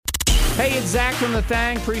Hey, it's Zach from The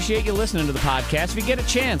Thang. Appreciate you listening to the podcast. If you get a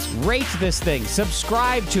chance, rate this thing,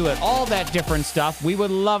 subscribe to it, all that different stuff. We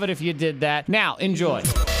would love it if you did that. Now, enjoy.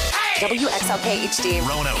 WXLK HD.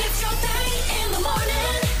 Rono. It's your thing in the morning.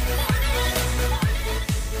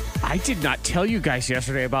 I did not tell you guys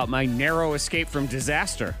yesterday about my narrow escape from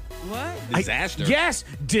disaster. What? Disaster. Yes,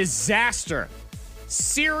 disaster.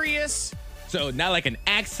 Serious. So not like an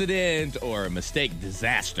accident or a mistake,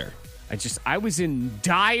 disaster. I was in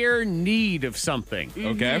dire need of something.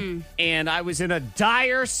 Okay. And I was in a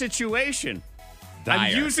dire situation. Dire.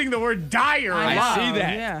 I'm using the word dire a I lot. see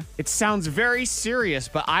that. Yeah. It sounds very serious,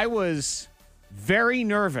 but I was very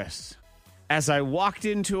nervous as I walked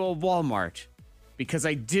into a Walmart because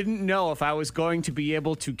I didn't know if I was going to be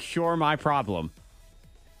able to cure my problem.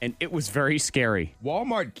 And it was very scary.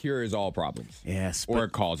 Walmart cures all problems. Yes, Or but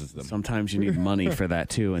it causes them. sometimes you need money for that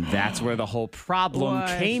too. And that's where the whole problem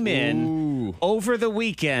What? came in Ooh. over the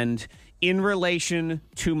weekend in relation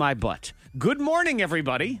to my butt. Good morning,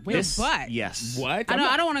 everybody. Your butt? Yes. What?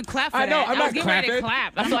 I don't want to clap for I know, that. I'm I not was getting ready to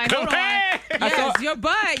clapping. clap. I'm like, hold on. Hey! Yes, your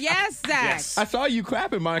butt. Yes, Zach. Yes. I saw you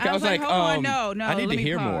clapping, Monica. I was like, hold on, no, I need let to me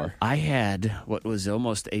hear pause. more. I had what was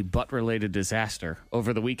almost a butt-related disaster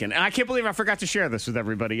over the weekend. And I can't believe I forgot to share this with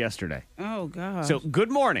everybody yesterday. Oh, God. So,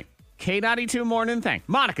 good morning. K92 Morning Thing.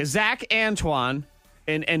 Monica, Zach, Antoine,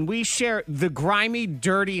 and we share the grimy,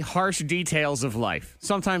 dirty, harsh details of life.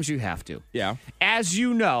 Sometimes you have to. Yeah. As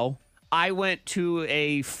you know, I went to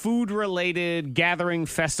a food-related gathering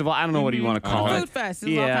festival. I don't know what you want to call it. Food fest.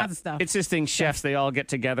 There's all kinds of stuff. It's this thing, chefs, they all get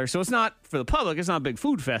together. So it's not for the public. It's not a big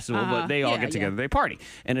food festival, but they all Yeah, get together. yeah. They party.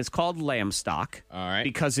 And it's called Lambstock. All right.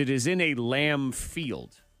 Because it is in a lamb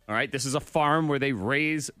field. All right. This is a farm where they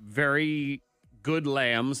raise very good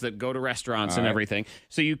lambs that go to restaurants and right. everything.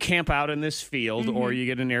 So you camp out in this field or you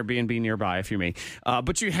get an Airbnb nearby if you're me.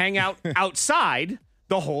 But you hang out outside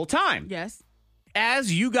the whole time. Yes.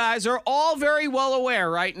 As you guys are all very well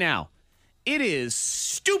aware right now, it is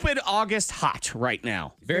stupid August hot right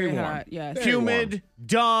now. Very warm. hot, yes. Very Humid, warm.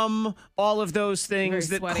 dumb, all of those things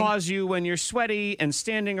Very that sweaty. cause you when you're sweaty and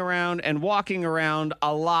standing around and walking around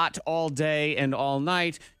a lot all day and all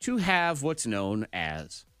night to have what's known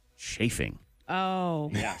as chafing.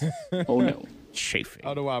 Oh. Oh, no. Chafing. I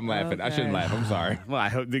don't know why I'm laughing. I Okay. shouldn't laugh. I'm sorry. Well, I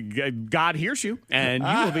hope God hears you, and you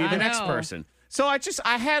will be the I next know. person. So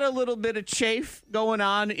I had a little bit of chafe going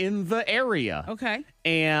on in the area. Okay.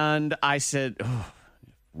 And I said, oh,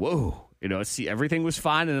 whoa. See, everything was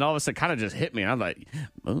fine. And then all of a sudden, kind of just hit me. And I'm like,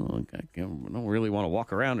 oh, I don't really want to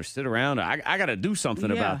walk around or sit around. I got to do something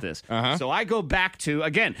Yeah. about this. Uh-huh. So I go back to,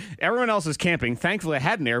 again, everyone else is camping. Thankfully, I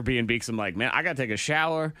had an Airbnb because I'm like, man, I got to take a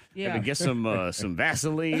shower. Yeah. Maybe get some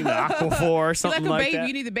Vaseline, Aquaphor, something You're like a baby. that.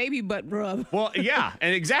 You need the baby butt rub. Well, yeah,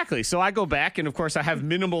 and exactly. So I go back, and of course, I have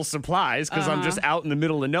minimal supplies because I'm just out in the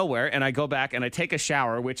middle of nowhere. And I go back and I take a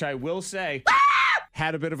shower, which I will say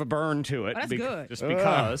had a bit of a burn to it. Oh, that's good. Just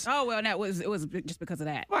because. Oh, well, it was just because of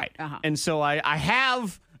that. Right. Uh-huh. And so I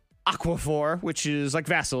have Aquaphor, which is like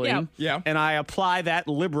Vaseline. Yeah. And I apply that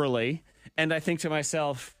liberally. And I think to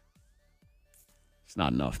myself, it's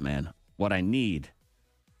not enough, man. What I need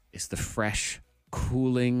is the fresh,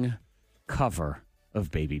 cooling cover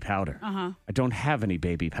of baby powder. Uh-huh. I don't have any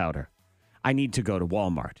baby powder. I need to go to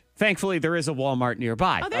Walmart. Thankfully, there is a Walmart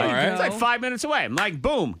nearby. Oh, there you It's go. like 5 minutes away. I'm like,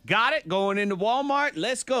 boom, got it. Going into Walmart.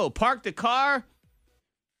 Let's go. Park the car.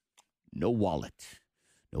 No wallet.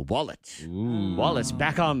 No wallet. Wallet's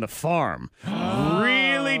back on the farm.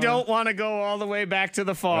 Really don't want to go all the way back to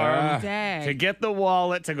the farm Dang. to get the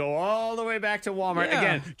wallet, to go all the way back to Walmart. Yeah.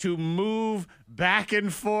 Again, to move back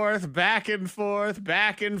and forth, back and forth,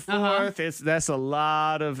 back and forth. That's a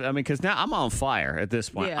lot of, because now I'm on fire at this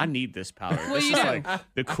point. Yeah. I need this powder. What This do is you do? like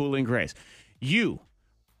the cooling grace. You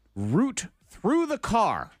root through the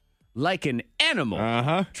car like an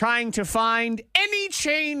animal trying to find any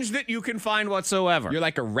change that you can find whatsoever. You're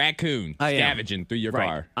like a raccoon I am. scavenging through your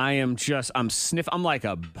car. I'm sniffing. I'm like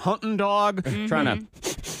a hunting dog trying to.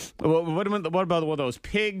 What about one of those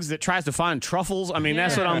pigs that tries to find truffles?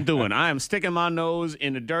 That's what I'm doing. I am sticking my nose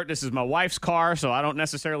in the dirt. This is my wife's car, so I don't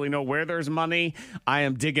necessarily know where there's money. I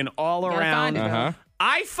am digging all Gotta around. find it, though.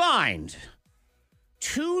 I find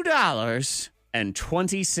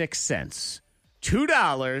 $2.26.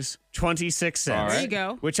 $2.26. All right. There you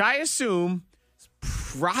go. Which I assume is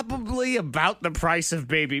probably about the price of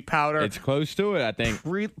baby powder. It's close to it, I think.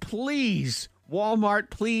 Please, Walmart,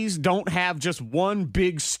 please don't have just one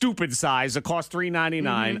big stupid size that costs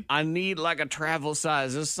 $3.99. I need like a travel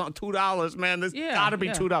size. This is $2, man. This Yeah, got to be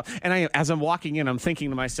yeah. $2. And as I'm walking in, I'm thinking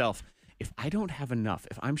to myself, if I don't have enough,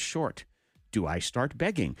 if I'm short Do I start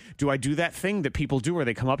begging? Do I do that thing that people do where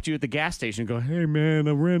they come up to you at the gas station and go, hey, man,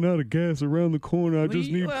 I ran out of gas around the corner. I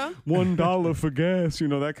just need $1 for gas, that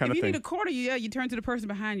kind of thing. If you need a quarter, you turn to the person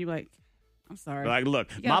behind you like, I'm sorry. Like, look,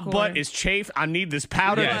 my butt is chafed. I need this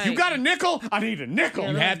powder. Yes. You got a nickel? I need a nickel.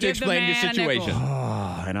 You have to explain your situation.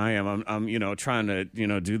 And I'm trying to,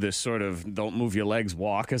 do this sort of don't move your legs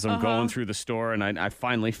walk as I'm going through the store. And I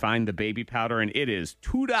finally find the baby powder, and it is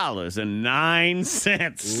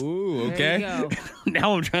 $2.09. Ooh, okay. There you go.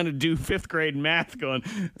 Now I'm trying to do 5th grade math going,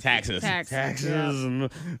 Taxes. taxes. And,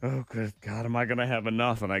 oh, good God, am I going to have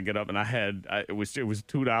enough? And I get up and it was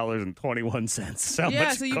 $2.21. So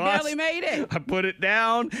much so you cost. barely made it. I put it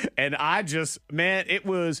down, and it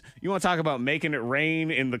was, you want to talk about making it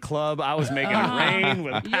rain in the club? I was making it rain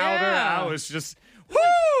with powder. Yeah. I was just,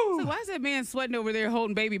 So why is that man sweating over there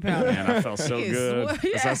holding baby powder? Man, I felt so He is good.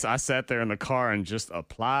 yeah. I sat there in the car and just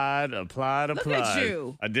applied. Look at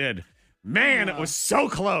you. I did. Man, it was so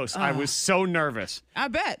close. I was so nervous. I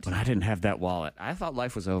bet. But I didn't have that wallet. I thought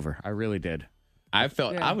life was over. I really did. I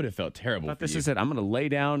would have felt terrible. But for this you. is it. I'm going to lay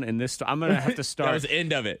down in this. I'm going to have to That start was the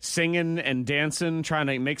end of it. singing and dancing, trying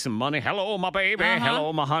to make some money. Hello, my baby.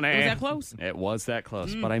 Hello, my honey. Was that close? It was that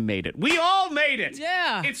close, but I made it. We all made it.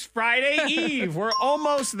 Yeah. It's Friday Eve. We're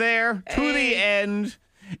almost there to the end.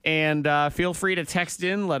 And feel free to text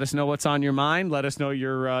in. Let us know what's on your mind. Let us know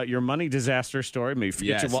your money disaster story. Maybe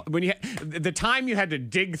forget Yes. the time you had to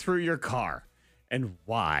dig through your car. And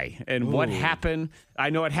why? And what happened? I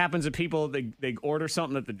know it happens to people. They order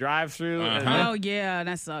something at the drive-thru. Oh, yeah,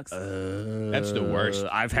 that sucks. That's the worst.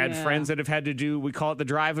 I've had friends that have had to do, we call it the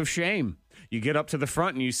drive of shame. You get up to the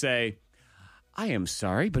front and you say, I am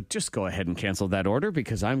sorry, but just go ahead and cancel that order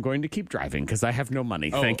because I'm going to keep driving because I have no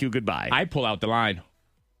money. Thank you. Goodbye. I pull out the line.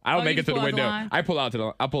 I don't make it to the window. I pull out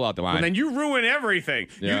the line. And then you ruin everything.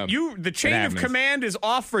 Yeah. The chain of command is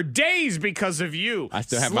off for days because of you. I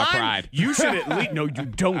still have my pride. You should at least. No, you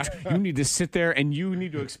don't. You need to sit there and you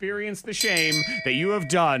need to experience the shame that you have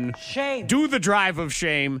done. Shame. Do the drive of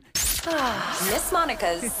shame. Miss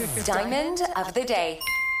Monica's Diamond of the Day.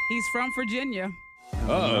 He's from Virginia.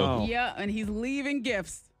 Uh-oh. Yeah, and he's leaving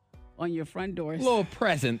gifts on your front doors. Little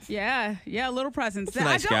presents. Yeah, little presents. That's a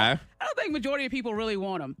nice guy. I don't think majority of people really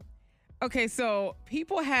want them. Okay, so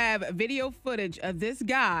people have video footage of this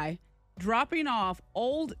guy dropping off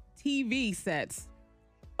old TV sets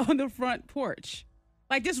on the front porch.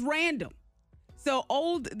 Like just random. So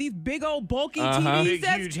these big old bulky TV Big,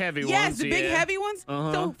 sets. huge, heavy ones. Yes, the big yeah. heavy ones.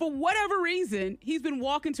 So for whatever reason, he's been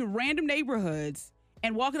walking to random neighborhoods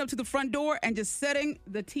and walking up to the front door and just setting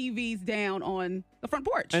the TVs down on the front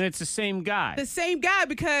porch. And it's the same guy. The same guy,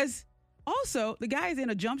 because also the guy is in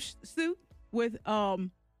a jumpsuit with a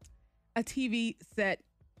TV set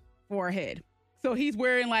for a head. So he's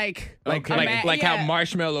wearing like how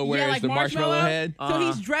Marshmallow wears the marshmallow head. So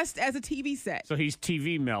he's dressed as a TV set. So he's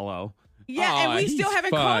TV mellow. Yeah, and we he's still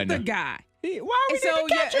haven't fun. caught the guy. Why are we So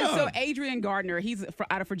to catch him? so Adrian Gardner, he's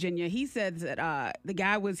out of Virginia. He said that the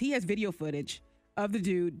guy he has video footage of the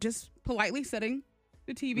dude just politely setting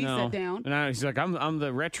the TV set down. And he's like, I'm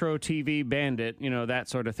the retro TV bandit, that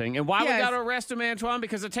sort of thing. And why we got to arrest him, Antoine?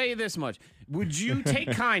 Because I'll tell you this much. Would you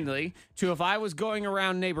take kindly to if I was going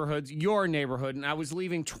around neighborhoods, your neighborhood, and I was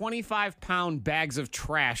leaving 25-pound bags of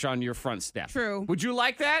trash on your front step? True. Would you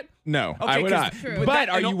like that? No, Okay, I would 'cause- not. True. But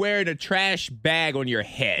are you wearing a trash bag on your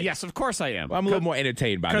head? Yes, of course I am. Well, I'm a little more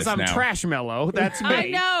entertained by this Because now. I'm trash mellow. That's me. I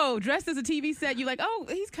know. Dressed as a TV set, you're like, oh,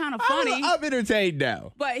 he's kind of funny. I'm entertained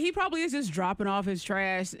now. But he probably is just dropping off his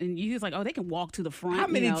trash, and he's like, oh, they can walk to the front. How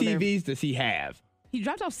many they're- TVs does he have? He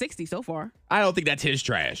dropped off 60 so far. I don't think that's his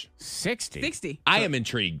trash. 60. 60. I am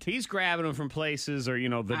intrigued. He's grabbing them from places or, the I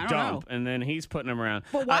don't dump, know. and then he's putting them around.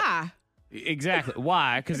 But why? Exactly.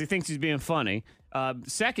 Why? Because he thinks he's being funny.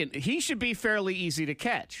 Second, he should be fairly easy to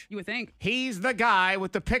catch. You would think. He's the guy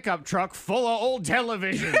with the pickup truck full of old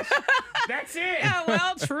televisions. That's it. Yeah,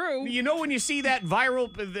 well, true. You know when you see that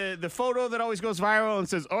viral, the photo that always goes viral and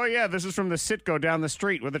says, oh, yeah, this is from the Citgo down the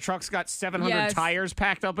street where the truck's got 700 Yes. tires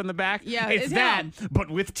packed up in the back? Yeah, it's it's that, him. but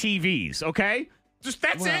with TVs, okay?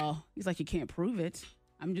 That's it. Well, he's like, you can't prove it.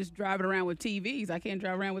 I'm just driving around with TVs. I can't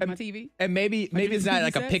drive around with my TV. And maybe it's not TV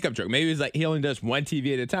like a sets? pickup truck. Maybe it's like he only does one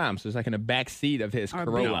TV at a time. So it's like in the back seat of his Or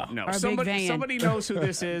Corolla. No. Our big van. Somebody knows who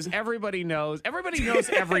this is. Everybody knows. Everybody knows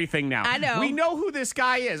everything now. I know. We know who this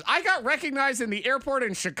guy is. I got recognized in the airport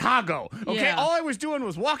in Chicago. Okay, Yeah. all I was doing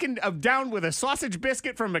was walking down with a sausage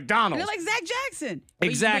biscuit from McDonald's. You're like Zach Jackson.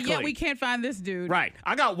 Exactly. But yet we can't find this dude. Right.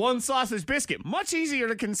 I got one sausage biscuit. Much easier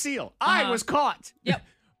to conceal. I was caught. Yep.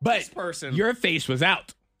 But This person. your face was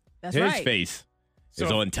out. That's his right. face.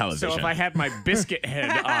 is on television. So if I had my biscuit head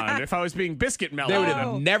on, if I was being biscuit mellow, they would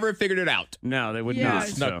have never figured it out. No, they would Yeah. not.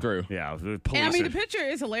 Snuck through. Yeah, the And police. I mean, the picture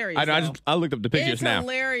is hilarious. I know. though. I looked up the pictures It's now.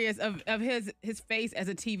 hilarious of his face as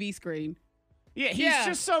a TV screen. Yeah, he's Yeah.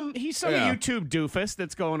 just some Yeah. YouTube doofus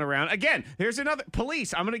that's going around. Again, here's another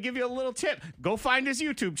police. I'm going to give you a little tip. Go find his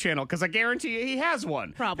YouTube channel because I guarantee you he has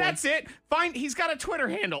one. Probably. That's it. He's got a Twitter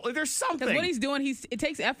handle. There's something. Because what he's doing, it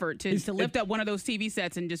takes effort to lift up one of those TV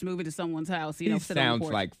sets and just move it to someone's house. He Sit on the sounds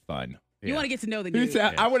porch. like fun. You want to get to know the dude.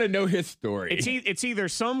 I want to know his story. It's either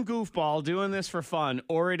some goofball doing this for fun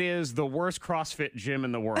or it is the worst CrossFit gym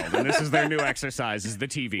in the world. And this is their new exercise is the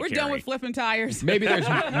TV We're carry. done with flipping tires. Maybe there's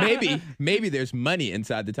maybe there's money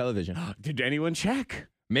inside the television. Did anyone check?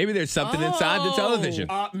 Maybe there's something inside the television.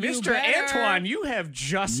 Mr. better. Antoine, you have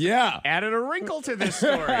just Yeah. added a wrinkle to this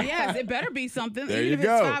story. Yes, it better be something. There Even you if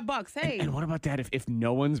go. it's $5. Hey. And what about that if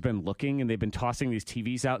no one's been looking and they've been tossing these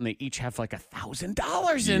TVs out and they each have like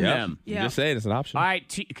 $1,000 in Yep. them? Yeah. Just saying it's an option. All right,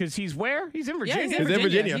 because he's where? He's in Yeah, Virginia. he's in He's in Virginia.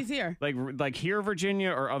 Virginia. He's here. Like here,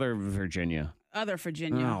 Virginia, or other Virginia? Other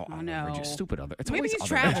Virginia. No, Oh, other no. Virginia. Stupid other. It's Maybe always he's other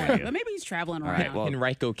traveling. Virginia. Maybe he's traveling All around. right, well,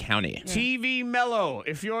 Henrico County. TV Mellow,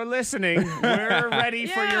 if you're listening, we're ready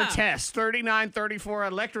for your Yeah. test. 3934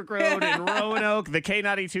 Electric Road in Roanoke, the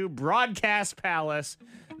K92 Broadcast Palace.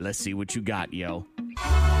 Let's see what you got, yo.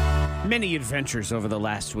 Many adventures over the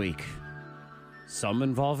last week. Some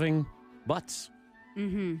involving butts.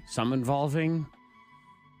 Some involving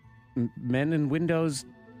men in windows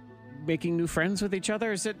making new friends with each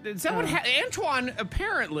other. Is that what Antoine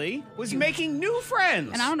apparently was making new friends?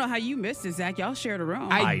 And I don't know how you missed it, Zach. Y'all shared a room.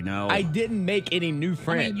 I know. I didn't make any new I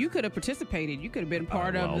friends. mean, you could have participated. You could have been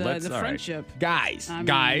part well, of that's the all right. friendship. guys, I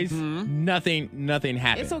mean- nothing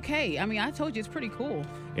happened. It's okay. I mean, I told you it's pretty cool.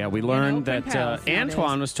 Yeah, we learned pen that pals nowadays.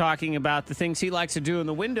 Antoine was talking about the things he likes to do in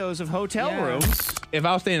the windows of hotel Yeah. rooms. If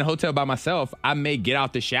I was staying in a hotel by myself, I may get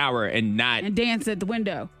out the shower and not. And dance at the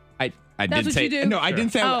window. I That's didn't what say you do? no. I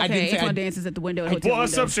didn't say. Oh, I okay. didn't say. Antoine dances at the window. Hotel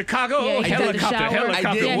What's window. up, Chicago? Yeah, he does the Helicopter, shower.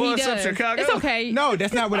 helicopter. Yeah, he What's up, does. Chicago? It's okay. No,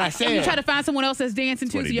 that's not what I You said. try to find someone else that's dancing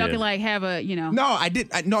too, what so he y'all did. can like have a, No, I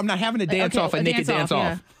did. No, I'm not having a dance Okay, off. A naked dance yeah.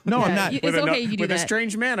 off. No, Yeah, I'm not. It's With a, okay. You do with a that.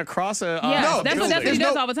 strange man across a. Yeah, No, that's what he there's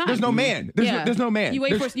does no- all the time. There's no man. There's no man. You wait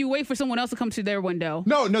There's- for someone else to come to their window.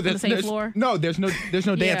 No, on the there's same floor. No, there's no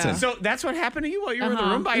Yeah. dancing. So that's what happened to you while you were in the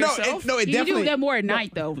Uh-huh. room by No, yourself? it You definitely. do that more at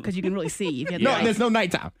night though, because you can really see. You have No, lights. there's no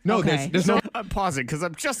nighttime. No, Okay. there's no. I'm pausing because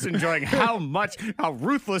I'm just enjoying how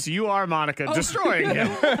ruthless you are, Monica, Oh. destroying him.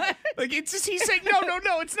 Like it's just he's saying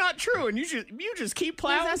no, it's not true, and you just keep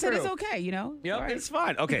plowing I said through. it's okay. You know. Yep, All right. it's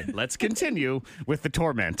fine. Okay, let's continue with the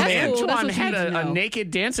torment. That's cool. That's Antoine what you had need to a know.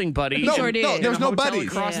 naked dancing buddy. No, sure did. no, In there's in a no hotel buddies.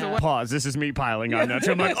 across the Yeah. way. Pause. This is me piling on that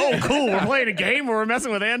too. I'm like, oh, cool. We're playing a game where we're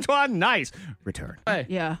messing with Antoine. Nice. Return. Hey.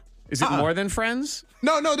 Yeah. Is it more than friends?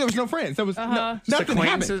 No, there was no friends. There was Uh-huh. no, Just nothing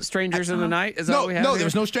acquaintances, happened. strangers in the night? Is that No, what we have no, here? there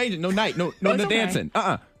was no stranger, no night, no it's okay. dancing.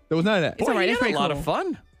 There was none of that. It's all right. Boy, That's you pretty had a lot cool. of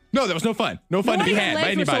fun. No, there was no fun. No fun to Why be your had by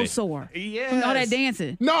legs were so anybody. sore? Yes. From all that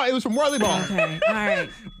dancing. No, it was from Whirly Ball. Okay. All right.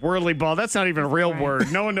 Whirly ball. That's not even a real Right.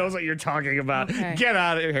 word. No one knows what you're talking about. Okay. Get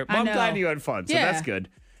out of here. I I'm know. glad you had fun. So Yeah. that's good.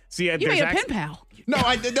 See, You made a pen pal No,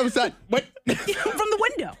 that was not. What? from the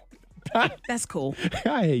window. That's cool.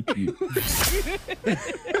 I hate you.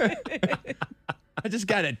 I just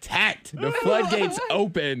got attacked. The floodgates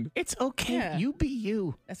opened. It's okay. Yeah. You be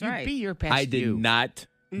you. That's You right. Be your best I did you. not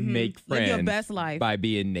make Live friends your best life. by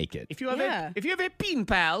being naked. If you have Yeah. a pen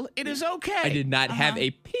pal, it is okay. I did not have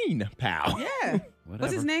a peen pal. Yeah.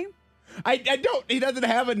 What's his name? I don't. He doesn't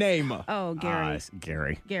have a name. Oh, Gary. It's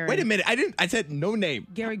Gary. Gary. Wait a minute. I said no name.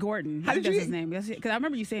 Gary Gordon. How I think did that's you- his name. Because I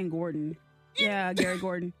remember you saying Gordon. Yeah, Gary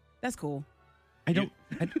Gordon. That's cool. I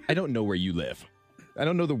don't know where you live. I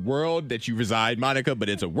don't know the world that you reside, Monica, but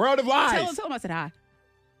it's a world of lies. Tell him I said hi.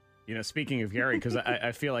 You know, speaking of Gary, because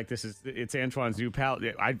I feel like it's Antoine's new pal.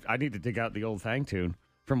 I need to dig out the old Thang tune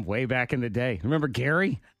from way back in the day. Remember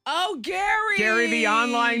Gary? Oh, Gary. Gary, the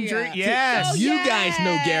online yes. Oh, You guys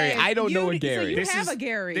know Gary. I don't know a So Gary. you This have is- a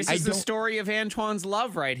Gary. This I is the don't- story of Antoine's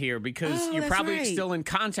love right here because Oh, you're that's probably right. still in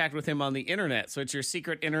contact with him on the internet. So it's your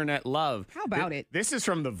secret internet love. How about it? This is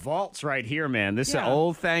from the vaults right here, man. This is Yeah. an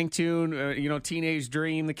old Thang tune, Teenage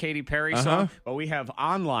Dream, the Katy Perry song. But we have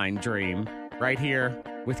Online Dream right here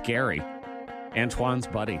with Gary, Antoine's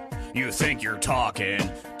buddy. You think you're talking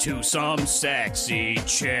to some sexy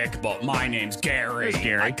chick, but my name's Gary. There's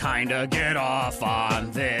Gary. I kinda get off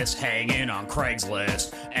on this hanging on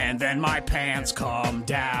Craigslist, and then my pants come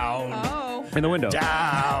down. Oh. In the window.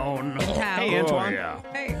 Down. Down. Hey, Antoine.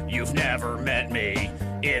 Hey. You've never met me.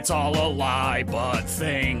 It's all a lie, but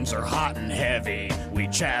things are hot and heavy. We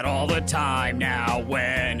chat all the time now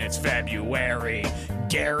when it's February.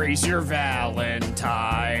 Gary's your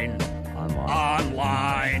Valentine.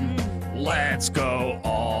 Online. Let's go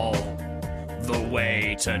all the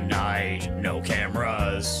way tonight. No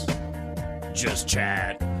cameras, just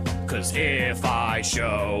chat. 'Cause if I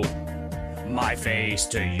show my face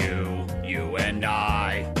to you, you and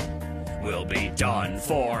I will be done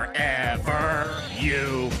forever.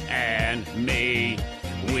 You and me,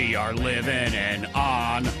 we are living an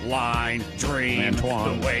online dream.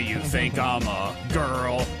 Antoine. The way you think I'm a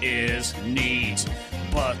girl is neat.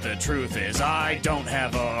 But the truth is I don't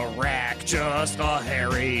have a rack, just a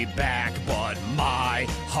hairy back. But my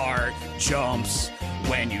heart jumps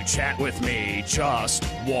when you chat with me. Just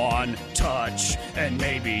one touch, and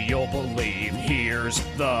maybe you'll believe. Here's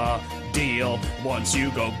the deal. Once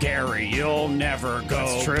you go Gary, you'll never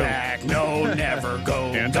go back. No, never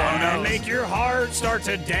go back. Gonna make your heart start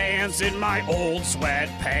to dance in my old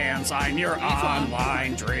sweatpants. I'm your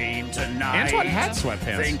online dream tonight. Antoine had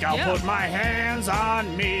sweatpants. Think I'll put my hands on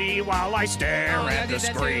me while I stare Oh, I at the did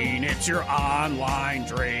that too. screen. It's your online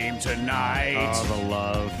dream tonight. Oh, the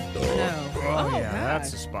love. No. Oh, God.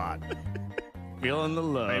 that's the spot. Feeling the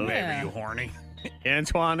love. Hey, baby, Yeah. you horny?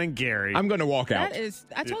 Antoine and Gary. I'm going to walk out. That is,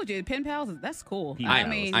 I told you, pen pals, that's cool. I I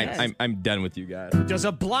mean, I, yes. I'm done with you guys. Does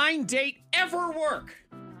a blind date ever work?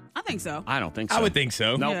 I think so. I don't think so. I would think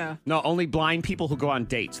so. No, Yeah. no, only blind people who go on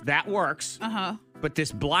dates. That works. Uh-huh. But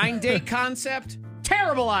this blind date concept,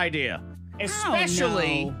 terrible idea.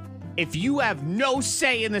 Especially no. if you have no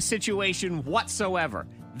say in the situation whatsoever.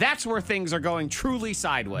 That's where things are going truly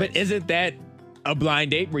sideways. But isn't that a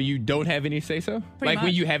blind date where you don't have any say-so? Pretty When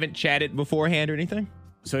much. you haven't chatted beforehand or anything?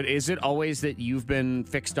 So is it always that you've been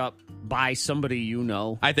fixed up by somebody you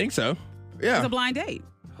know? I think so. It's Yeah. a blind date.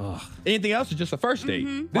 Anything else is just a first date.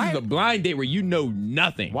 This is a blind date where you know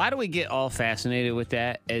nothing. Why do we get all fascinated with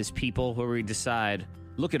that as people where we decide,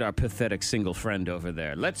 look at our pathetic single friend over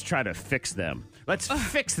there. Let's try to fix them. Let's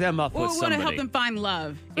fix them up Well, with we want somebody. to help them find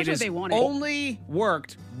love. It That's what has they wanted. only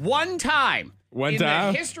worked one time One in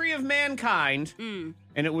time? the history of mankind, Mm.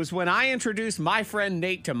 and it was when I introduced my friend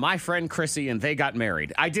Nate to my friend Chrissy, and they got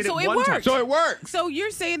married. I did So it it one time. worked. So it works. So you're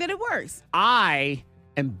saying that it works? I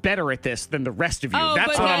am better at this than the rest of you. Oh,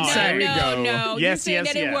 That's but what no, I'm no, saying. no. You're saying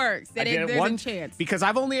that it works, that I did it there's one a chance. because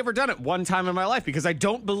I've only ever done it one time in my life because I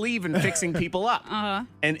don't believe in fixing people up.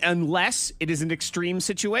 And unless it is an extreme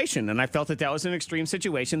situation, and I felt that was an extreme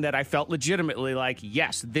situation that I felt legitimately like,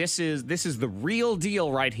 yes, this is the real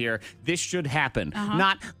deal right here. This should happen.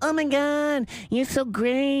 Not, oh my God, you're so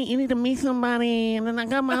great. You need to meet somebody, and then I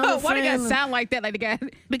got my other Why do you friend. guys sound like that? Like the guy.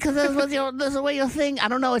 Because that's the way you think. I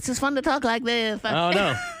don't know. It's just fun to talk like this. Oh, no.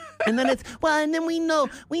 And then and then we know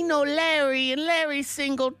Larry, and Larry's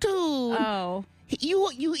single too. Oh. You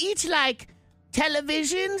each like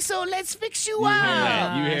television, so let's fix you hear up.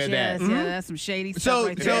 that. You hear Gosh, that. Yes, yeah, that's some shady stuff So,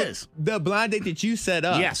 right there. the blind date that you set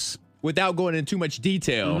up, Yes. without going into too much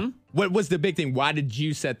detail, what was the big thing? Why did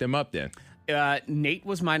you set them up then? Nate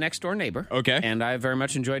was my next door neighbor. Okay. And I very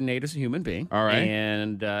much enjoyed Nate as a human being. All right.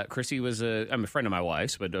 And Chrissy was I'm a friend of my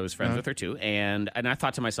wife's, but I was friends with her too. And I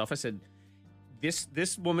thought to myself, I said,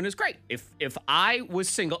 this woman is great. If I was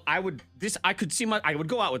single, I would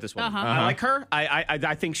go out with this woman. I like her.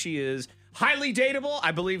 I think she is highly dateable.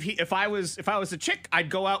 I believe if I was a chick, I'd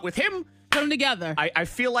go out with him. Put them together. I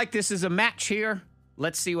feel like this is a match here.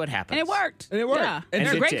 Let's see what happens. And it worked. And it worked. Yeah. And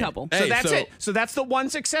they're a it great did. couple. So Hey, that's so- it. So that's the one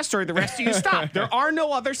success story. The rest of you stop. There are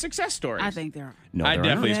no other success stories. I think they're. No, I there are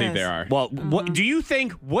definitely not. think Yes. there are. Well, what do you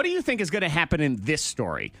think is going to happen in this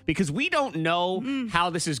story? Because we don't know how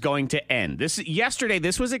this is going to end. Yesterday,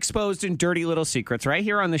 this was exposed in Dirty Little Secrets right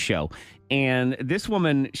here on the show. And this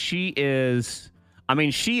woman, she is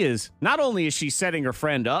not only is she setting her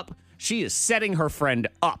friend up, she is setting her friend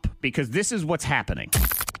up because this is what's happening.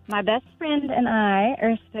 My best friend and I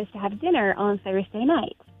are supposed to have dinner on Thursday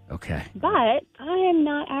night, Okay. but I am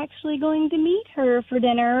not actually going to meet her for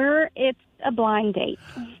dinner. It's a blind date.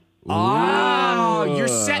 Oh, you're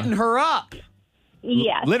setting her up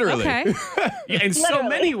Yes. Literally. Okay. in so Literally.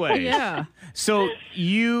 many ways. Yeah. So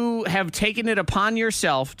you have taken it upon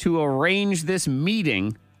yourself to arrange this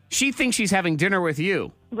meeting. She thinks she's having dinner with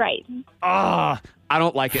you. Right. I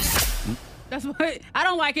don't like it. That's what I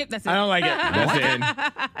don't like it. That's it. I don't like it. That's the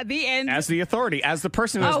end. The end. As the authority, as the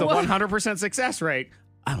person who has Oh, the well. 100% success rate,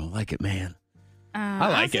 I don't like it, man. I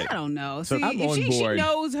like it. I don't know. So See, I'm if on she board.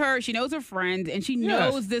 knows her. She knows her friend, and she Yes.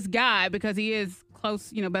 knows this guy because he is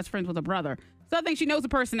close. Best friends with her brother. So I think she knows the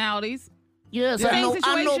personalities. Yes, Same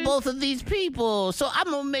situation. of these people, so I'm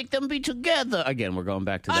going to make them be together. Again, we're going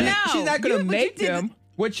back to Oh, that. no. She's not going to but you make did them.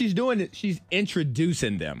 What she's doing is she's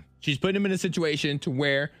introducing them. She's putting him in a situation to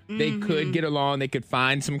where they could get along. They could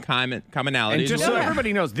find some commonality. And just so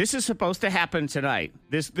everybody knows, this is supposed to happen tonight.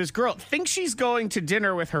 This girl thinks she's going to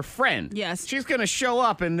dinner with her friend. Yes. She's going to show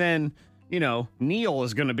up, and then, Neil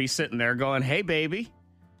is going to be sitting there going, hey, baby.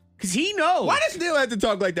 Because he knows. Why does Neil have to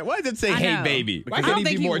talk like that? Why does it say, hey, know. baby? Why I can't don't he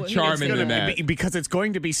think be he more would. charming than that? Because it's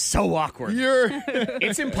going to be so awkward.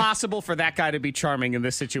 It's impossible for that guy to be charming in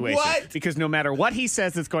this situation. What? Because no matter what he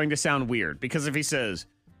says, it's going to sound weird. Because if he says,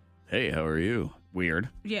 hey, how are you? Weird.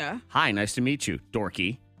 Yeah. Hi, nice to meet you,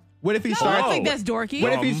 dorky. What if he I starts? don't think that's dorky.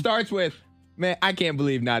 What if he starts with, man, I can't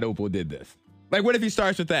believe Not Opal did this. Like, what if he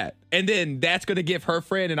starts with that? And then that's going to give her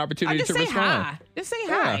friend an opportunity just to say respond. hi. Just say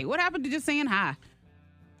hi. Yeah. What happened to just saying hi?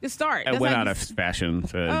 Just start. It That's went like- out of fashion.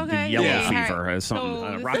 Okay, Yellow yeah. fever All right. or something.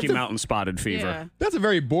 So this- Rocky Mountain spotted fever. Yeah. That's a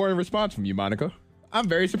very boring response from you, Monica. I'm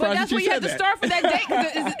very But surprised that's that where you you said have to that. start for that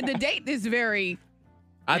date. 'Cause the date is very.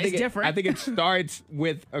 It's different. I think it starts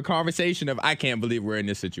with a conversation of, I can't believe we're in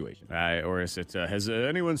this situation. Or is it, has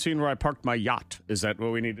anyone seen where I parked my yacht? Is that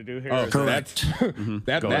what we need to do here? Oh, Is correct.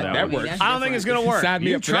 that Go with that one. works. That's I don't think it's going to work. Sign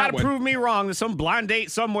me You up for try that to one. prove me wrong that some blind date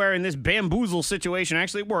somewhere in this bamboozle situation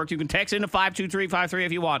actually worked. You can text into 52353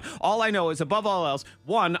 if you want. All I know is, above all else,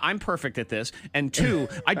 one, I'm perfect at this, and two,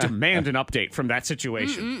 I demand an update from that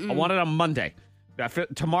situation. I want it on Monday.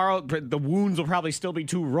 Tomorrow, the wounds will probably still be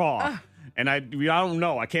too raw. And I don't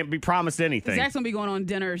know. I can't be promised anything. Zach's gonna be going on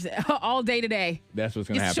dinners all day today. That's what's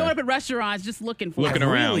going to He's happen. showing up at restaurants, just looking for. Looking it.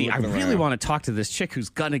 around. I really want to talk to this chick who's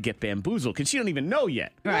gonna get bamboozled because she don't even know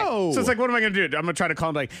yet. Right. No. So it's like, what am I gonna do? I'm gonna try to call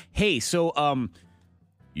him like, hey, so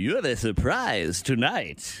you have a surprise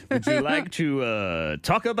tonight. Would you like to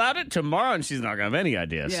talk about it tomorrow? And she's not gonna have any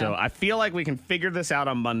idea. Yeah. So I feel like we can figure this out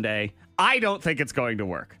on Monday. I don't think it's going to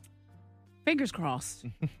work. Fingers crossed.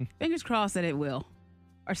 Fingers crossed that it will,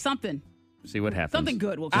 or something. See what happens. Something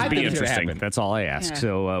good will Just come. be think it's gonna interesting. happen. That's all I ask. Yeah.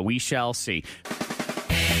 So we shall see.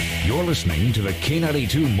 You're listening to the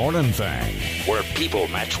K92 Morning Thang, where people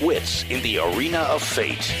match wits in the arena of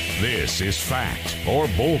fate. This is Fact or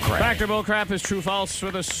Bullcrap. Fact or bullcrap is true false for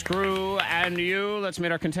the screw and you. Let's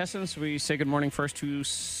meet our contestants. We say good morning first to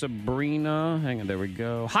Sabrina. Hang on, there we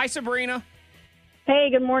go. Hi, Sabrina. Hey,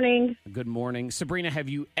 good morning. Good morning. Sabrina, have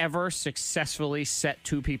you ever successfully set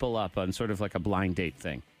two people up on sort of like a blind date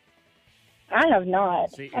thing? I have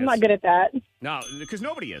not. See, I'm yes. not good at that. No, because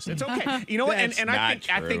nobody is. It's okay. You know what? And That's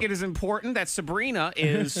I not think true. it is important that Sabrina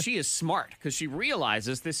she is smart because she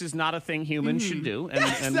realizes this is not a thing humans should do,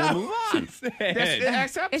 and we'll move on.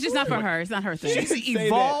 That's It's just not for her. It's not her thing. She's Say that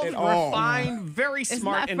evolved, at all. refined, very It's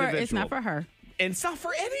smart not for. individual. It's not for her. And it's not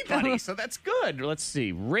for anybody, so that's good. Let's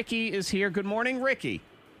see. Ricky is here. Good morning, Ricky.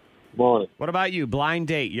 Morning. What about you? Blind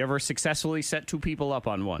date. You ever successfully set two people up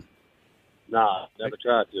on one? Nah, never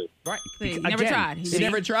tried to. Right. See, never tried. He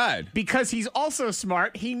never tried. Because he's also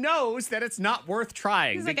smart. He knows that it's not worth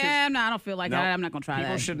trying. He's like, because I don't feel like No, that. I'm not gonna try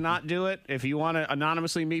people that. should not do it. If you want to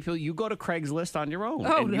anonymously meet people, you go to Craigslist on your own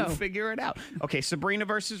Oh, and no. you figure it out. Okay, Sabrina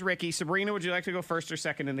versus Ricky. Sabrina, would you like to go first or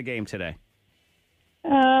second in the game today?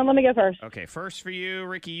 Let me go first. Okay, first for you,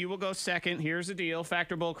 Ricky. You will go second. Here's the deal.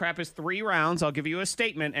 Fact or bull crap is 3 rounds. I'll give you a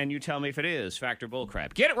statement, and you tell me if it is fact or bull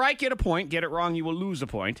crap. Get it right, get a point. Get it wrong, you will lose a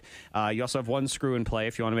point. You also have 1 screw in play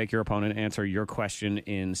if you want to make your opponent answer your question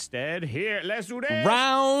instead. Here, let's do this.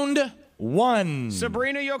 Round 1.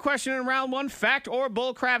 Sabrina, your question in round 1. Fact or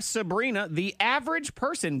bull crap, Sabrina. The average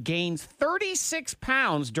person gains 36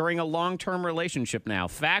 pounds during a long-term relationship now.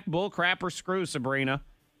 Fact, bull crap, or screw, Sabrina?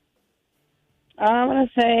 I'm going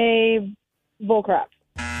to say bullcrap.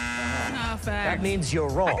 No, facts. means you're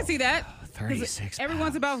I wrong. can see that. 36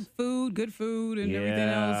 Everyone's about food, good food, and everything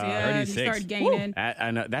else. Yeah, you 36. start gaining. I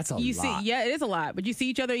know, that's a You lot. see, yeah, it is a lot. But you see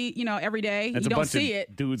each other, every day. That's you a don't bunch see of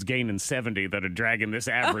it. dudes gaining 70 that are dragging this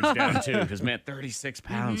average down, too. Because, man, 36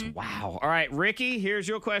 pounds. Wow. All right, Ricky, here's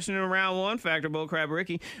your question in round 1. Fact or bull crap,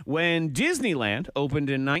 Ricky. When Disneyland opened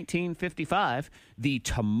in 1955, the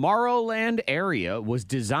Tomorrowland area was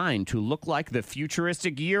designed to look like the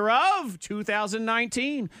futuristic year of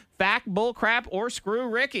 2019. Fact, bull crap, or screw,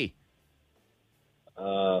 Ricky?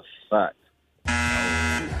 Fact.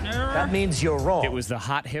 That means you're wrong. It was the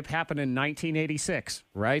hot hip happened in 1986,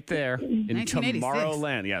 right there in 1986.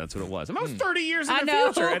 Tomorrowland. Yeah, that's what it was. I mean, it was 30 years in I the know.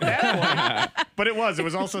 future at that point. But it was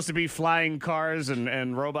all supposed to be flying cars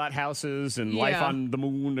and robot houses and life Yeah. on the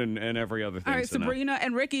moon and every other thing. All right, So no. Sabrina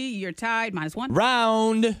and Ricky, you're tied. -1.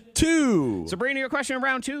 Round 2. Sabrina, your question in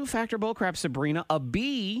round 2. Fact or bullcrap, Sabrina. A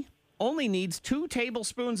bee only needs 2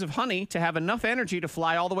 tablespoons of honey to have enough energy to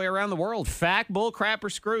fly all the way around the world. Fact, bullcrap, or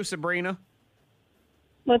screw, Sabrina?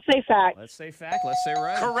 Let's say fact. Let's say fact. Let's say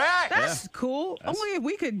right. Correct. That's cool. Only if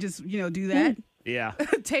we could just, do that. Yeah.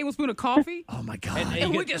 A tablespoon of coffee. Oh, my God.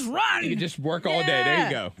 And we just run. You can just work all day. There you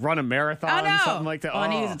go. Run a marathon, I know. something like that. All I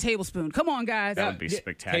need is a tablespoon. Come on, guys. That would be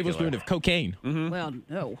spectacular. Tablespoon of cocaine. Well,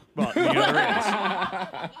 no. Well, there is.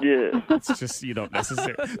 Yeah. It's just you don't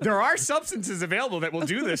necessarily. There are substances available that will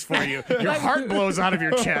do this for you. Your heart blows out of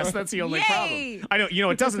your chest. That's the only Yay! problem. I know. You know,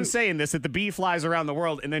 it doesn't say in this that the bee flies around the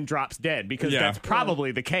world and then drops dead because Yeah. that's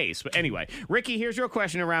probably the case. But anyway, Ricky, here's your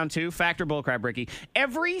question in round 2. Fact or bullcrap, Ricky?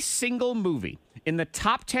 Every single movie in the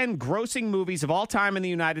top 10 grossing movies of all time in the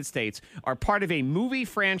United States are part of a movie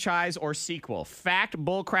franchise or sequel. Fact,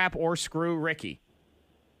 bullcrap, or screw, Ricky?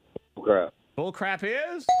 Crap. Bullcrap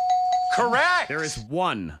is Correct. there is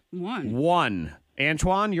one. One.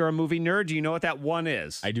 Antoine, you're a movie nerd. Do you know what that one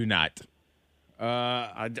is? I do not.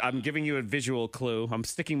 I'm giving you a visual clue. I'm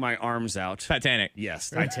sticking my arms out. Titanic. Yes,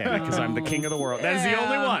 Titanic, because I'm the king of the world. That is the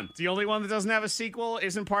only one. It's the only one that doesn't have a sequel,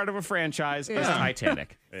 isn't part of a franchise, is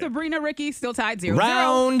Titanic. Sabrina, Ricky, still tied 0-0.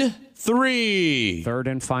 Round 3. Third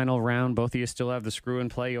and final round. Both of you still have the screw in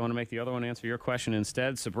play. You want to make the other one answer your question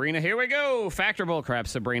instead. Sabrina, here we go. Fact or bullcrap,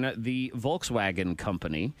 Sabrina. The Volkswagen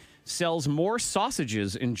company sells more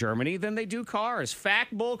sausages in Germany than they do cars.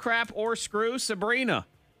 Fact, bullcrap, or screw, Sabrina?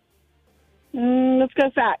 Let's go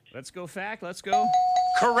fact. Let's go fact. Let's go.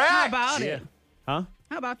 Correct. How about it? Huh?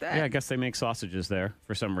 How about that? Yeah, I guess they make sausages there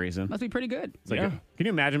for some reason. Must be pretty good. It's like, can you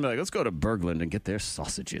imagine? Like, let's go to Berglund and get their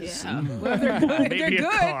sausages. Yeah. Well, they're good. Maybe They're a good.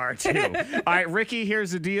 car, too. All right, Ricky,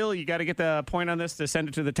 here's the deal. You got to get the point on this to send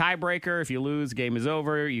it to the tiebreaker. If you lose, game is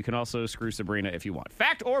over. You can also screw Sabrina if you want.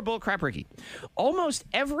 Fact or bullcrap, Ricky? Almost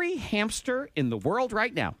every hamster in the world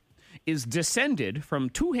right now is descended from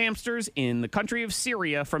 2 hamsters in the country of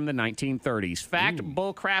Syria from the 1930s. Fact,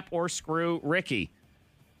 bullcrap, or screw, Ricky?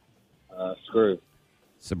 Screw.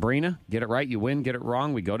 Sabrina, get it right, you win. Get it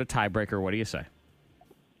wrong, we go to tiebreaker. What do you say?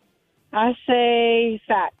 I say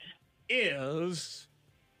fact. Is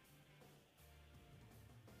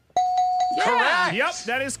Yeah. Yep,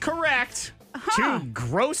 that is correct. 2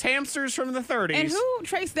 gross hamsters from the 30s. And who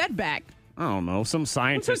traced that back? I don't know, some Who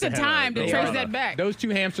scientist. took the had a- time to they trace are that back? Those 2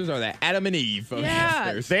 hamsters are the Adam and Eve of Yeah.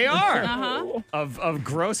 hamsters. They are Uh-huh. of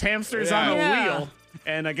gross hamsters on a Yeah. wheel.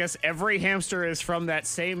 And I guess every hamster is from that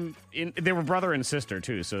same. They were brother and sister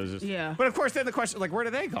too, so it's just. Yeah. But of course, then the question, like, where do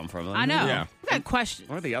they come from? I know. Yeah. I got questions.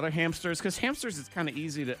 Or the other hamsters? Because hamsters, it's kind of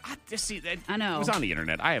easy to. Just see that. I know. It was on the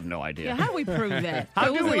internet. I have no idea. Yeah, how do we prove that? How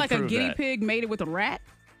So do was we it like a prove guinea that? pig mated with a rat?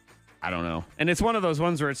 I don't know. And it's one of those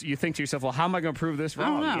ones where you think to yourself, well, how am I going to prove this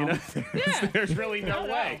wrong? don't know. You know, there's really no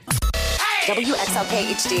way.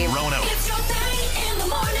 WXLK HD. Roanoke. It's your thing in the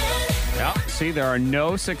morning. Yeah. See, there are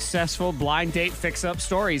no successful blind date fix-up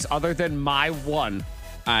stories other than my one.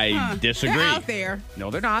 I disagree. They're out there.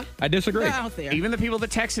 No, they're not. I disagree. They're out there. Even the people that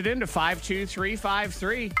texted into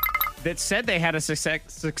 52353 that said they had a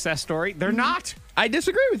success story, they're not. I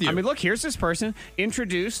disagree with you. I mean, look, here's this person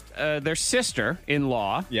introduced their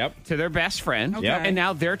sister-in-law Yep. to their best friend, Okay. and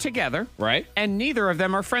now they're together, Right. and neither of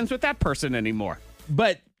them are friends with that person anymore.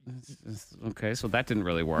 but Okay, so that didn't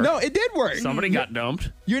really work. no, it did work. Somebody got dumped.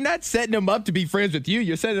 You're not setting them up to be friends with you.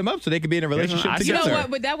 You're setting them up so they can be in a relationship I see You know together.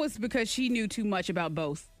 what? But that was because she knew too much about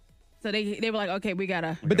both. So they were like, okay, we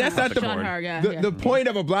gotta. But that's not the shun her. Yeah, the, yeah. the point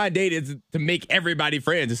of a blind date is to make everybody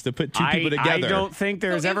friends. Is to put 2 people I together. don't think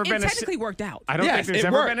there's So ever it been technically worked out. I don't Yes, think there's it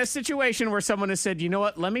ever worked. been a situation where someone has said, you know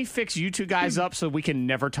what, let me fix you 2 guys up so we can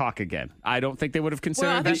never talk again. I don't think they would have considered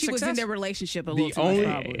Well, I that think she success. was in their relationship a little The too only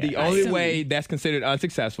much. Probably. the I only assume. way that's considered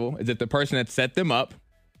unsuccessful is if the person that set them up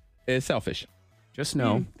is selfish. Just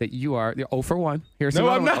know that you're 0 for 1. Here's No,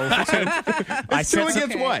 another I'm one. not. 0 for 2. It's 2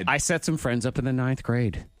 against 1. I set some friends up in the 9th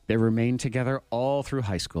grade. They remained together all through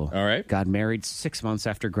high school. All right. Got married 6 months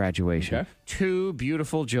after graduation. Okay. 2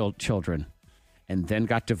 beautiful children. And then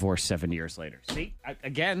got divorced 7 years later. See,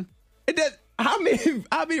 again, It does, how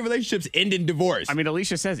many relationships end in divorce? I mean,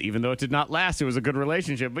 Alicia says, even though it did not last, it was a good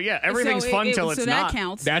relationship. But yeah, everything's fun till it's so not. that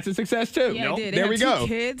counts. that's a success too. Yeah, Nope. it did. They There had we 2 go.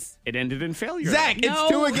 Kids. It ended in failure. Zach, it's No,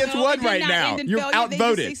 2 against no, 1 it did right not now. end in You're failure.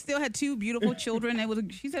 outvoted. They still had 2 beautiful children.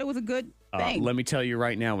 She said it was a good thing. Let me tell you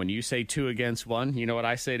right now, when you say 2 against 1, you know what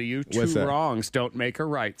I say to you? What's 2 that? wrongs don't make a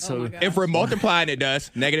right. So my God. If we're multiplying, it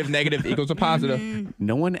does. Negative equals a positive.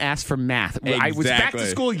 no one asked for math. I was back to Exactly.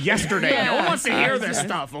 school yesterday. Yeah. No one wants to hear this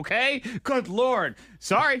stuff, okay? Good Lord.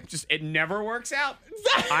 Sorry, just it never works out.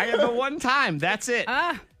 I had the one time. That's it.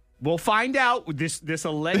 We'll find out. This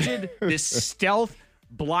alleged, this stealth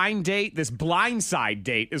blind date, this blindside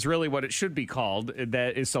date is really what it should be called.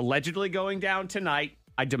 That is allegedly going down tonight.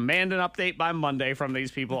 I demand an update by Monday from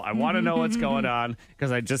these people. I want to know what's going on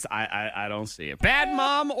because I don't see it. Bad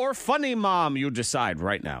mom or funny mom? You decide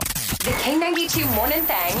right now. The K92 Morning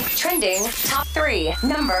Thang trending top 3.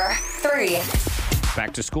 Number 3.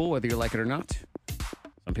 Back to school, whether you like it or not.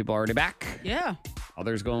 Some people are already back. Yeah.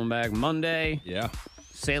 Others going back Monday. Yeah.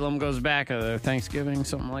 Salem goes back Thanksgiving,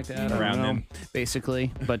 something like that. I don't Around know, then.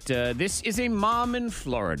 basically. But this is a mom in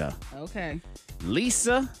Florida. Okay.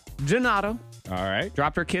 Lisa Donato All right.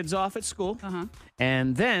 dropped her kids off at school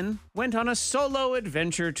and then went on a solo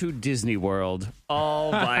adventure to Disney World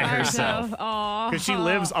all by herself. Because she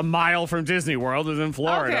lives a mile from Disney World, is in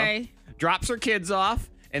Florida. Okay. Drops her kids off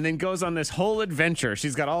and then goes on this whole adventure.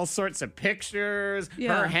 She's got all sorts of pictures,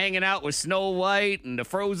 her hanging out with Snow White and the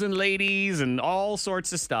Frozen ladies and all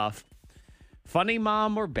sorts of stuff. Funny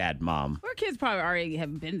mom or bad mom? Her kids probably already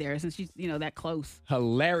have been there since she's, that close.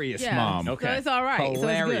 Hilarious, Yeah. mom. So it's all right.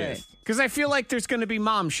 Hilarious. So it's Because I feel like there's going to be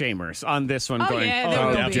mom shamers on this one going, yeah, there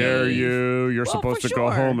will how be. dare you? You're Well, supposed for to go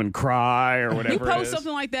sure. home and cry or good. whatever You it post is.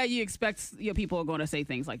 something like that, you expect people are going to say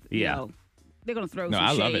things like, Yeah. they're going to throw No, some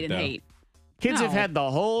I love shade it, and though. hate. Kids have No. had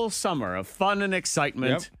the whole summer of fun and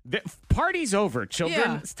excitement. The party's over, children.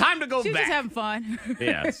 Yeah. It's time to go She's back. just having fun.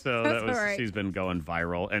 Yeah, so That's that was all right. she's been going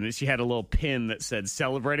viral, and she had a little pin that said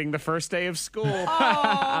 "Celebrating the first day of school."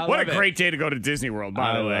 Oh. What a love it. great day to go to Disney World,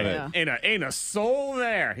 by I the way. love it. Ain't a soul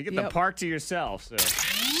there. You get the Yep. park to yourself. So.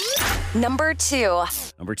 Number 2.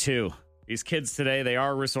 Number 2, these kids today, they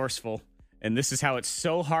are resourceful, and this is how it's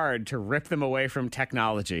so hard to rip them away from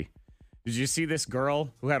technology. Did you see this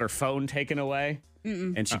girl who had her phone taken away?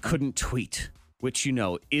 And she couldn't tweet, which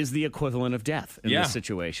is the equivalent of death in Yeah. this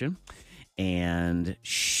situation. And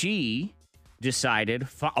she decided,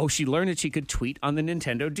 she learned that she could tweet on the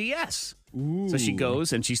Nintendo DS. So she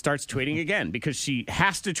goes and she starts tweeting again because she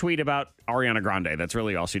has to tweet about Ariana Grande. That's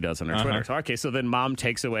really all she does on her Twitter. So then mom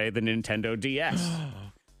takes away the Nintendo DS.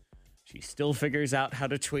 She still figures out how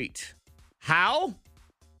to tweet. How?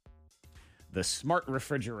 The smart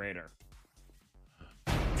refrigerator.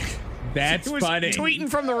 That's She was funny. tweeting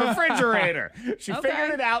from the refrigerator. She Okay.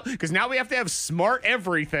 figured it out because now we have to have smart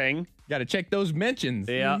everything. Got to check those mentions.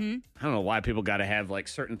 Yeah. I don't know why people got to have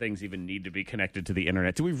certain things even need to be connected to the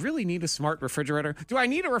internet. Do we really need a smart refrigerator? Do I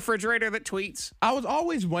need a refrigerator that tweets? I was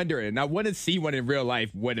always wondering, and I want to see one in real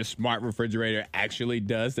life, what a smart refrigerator actually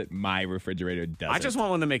does that my refrigerator doesn't. I just want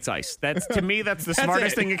one that makes ice. That's to me, that's the That's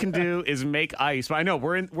smartest it. thing it can do is make ice. But I know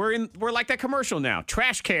we're like that commercial now.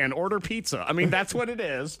 Trash can, order pizza. I mean, that's what it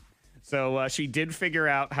is. So she did figure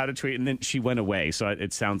out how to tweet, and then she went away. So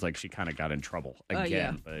it sounds like she kind of got in trouble again.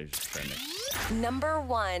 yeah. But it's just trending. Number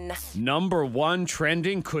 1. Number 1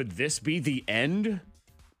 trending. Could this be the end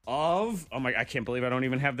of? Oh my! I can't believe I don't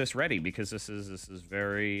even have this ready because this is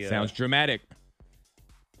very Sounds dramatic.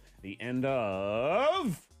 the end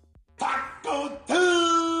of Taco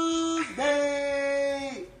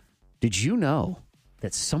Tuesday. Did you know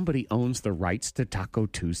that somebody owns the rights to Taco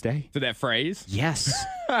Tuesday? To that phrase? Yes.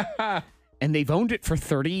 And they've owned it for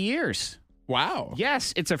 30 years. Wow.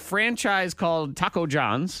 Yes, it's a franchise called Taco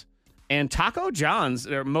John's. And Taco John's,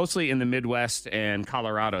 they're mostly in the Midwest and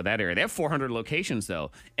Colorado, that area. They have 400 locations, though.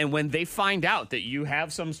 And when they find out that you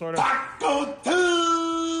have some sort of... Taco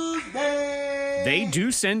Tuesday. They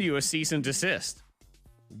do send you a cease and desist.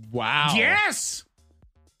 Wow. Yes!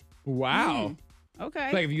 Wow. Okay.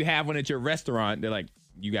 It's like if you have one at your restaurant, they're like,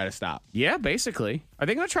 you got to stop. Yeah, basically. Are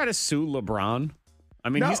they going to try to sue LeBron? I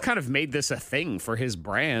mean, No. he's kind of made this a thing for his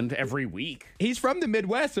brand every week. He's from the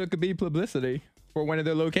Midwest, so it could be publicity for one of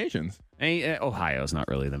their locations. And, Ohio's not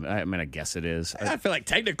really them. I mean, I guess it is. I feel like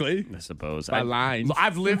technically. I suppose. By lines.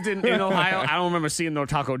 I've lived in Ohio. I don't remember seeing no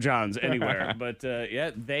Taco John's anywhere. But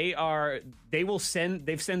yeah, they've sent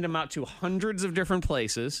them out to hundreds of different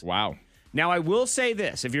places. Wow. Now, I will say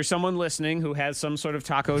this. If you're someone listening who has some sort of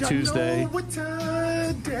Taco Tuesday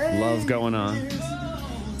love going on,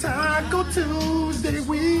 Taco Tuesday,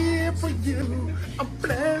 we're for you. I'm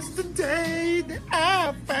blessed today that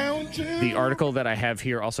I found you. the article that I have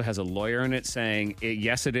here also has a lawyer in it saying,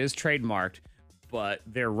 yes, it is trademarked, but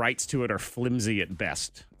their rights to it are flimsy at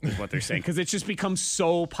best, is what they're saying. Because it's just become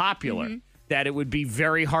so popular that it would be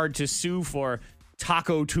very hard to sue for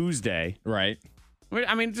Taco Tuesday. Right.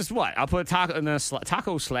 I mean, just what? I'll put taco in the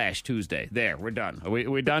taco / Tuesday. There, we're done. Are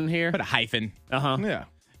we done here? Put a hyphen. Uh-huh.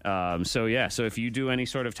 Yeah. So if you do any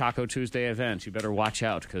sort of Taco Tuesday event, you better watch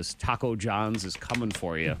out because Taco John's is coming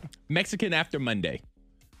for you. Mexican after Monday.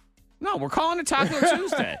 No, we're calling it Taco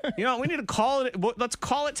Tuesday. We need to call it. Let's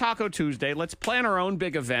call it Taco Tuesday. Let's plan our own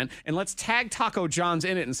big event and let's tag Taco John's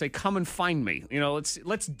in it and say, "Come and find me."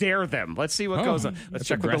 Let's dare them. Let's see what goes on. Let's that's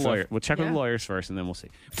check with the aggressive. lawyer. We'll check with the lawyers first, and then we'll see.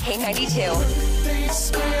 K92. Birthday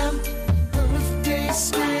scam, birthday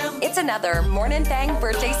scam. It's another Morning Thang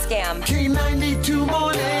birthday scam. K92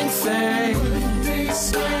 Morning Thang. Birthday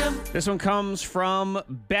scam. This one comes from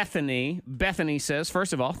Bethany. Bethany says,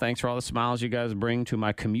 first of all, thanks for all the smiles you guys bring to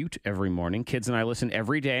my commute every morning. Kids and I listen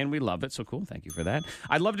every day, and we love it. So cool. Thank you for that.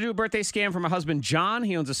 I'd love to do a birthday scam for my husband, John.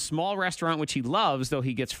 He owns a small restaurant, which he loves, though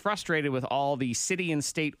he gets frustrated with all the city and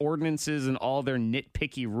state ordinances and all their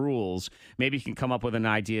nitpicky rules. Maybe you can come up with an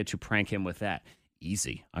idea to prank him with that.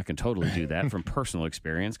 Easy. I can totally do that from personal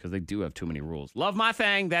experience because they do have too many rules. Love my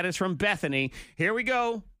thing. That is from Bethany. Here we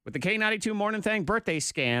go with the K92 Morning Thang birthday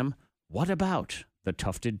scam. What about the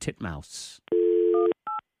tufted titmouse?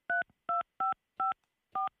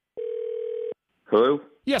 Hello?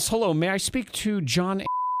 Yes, hello. May I speak to John,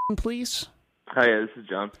 please? Hi, this is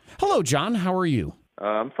John. Hello, John. How are you?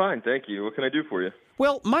 I'm fine, thank you. What can I do for you?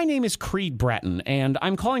 Well, my name is Creed Bratton, and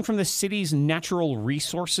I'm calling from the city's Natural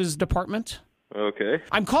Resources Department. Okay.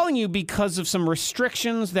 I'm calling you because of some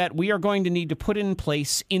restrictions that we are going to need to put in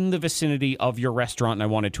place in the vicinity of your restaurant, and I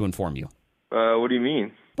wanted to inform you. What do you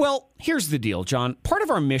mean? Well, here's the deal, John. Part of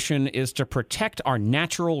our mission is to protect our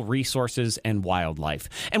natural resources and wildlife.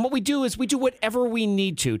 And what we do is we do whatever we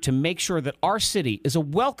need to make sure that our city is a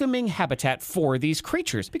welcoming habitat for these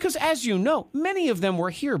creatures. Because as you know, many of them were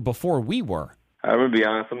here before we were. I'm going to be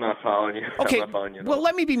honest, I'm not following you. Okay, I'm not following you at well, all.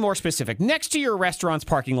 let me be more specific. Next to your restaurant's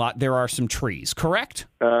parking lot, there are some trees, correct?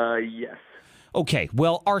 Yes. Okay,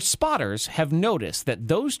 well, our spotters have noticed that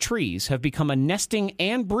those trees have become a nesting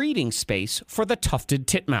and breeding space for the tufted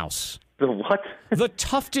titmouse. The what? The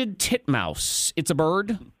tufted titmouse. It's a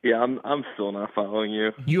bird. Yeah, I'm still not following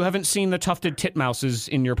you. You haven't seen the tufted titmouses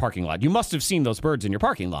in your parking lot. You must have seen those birds in your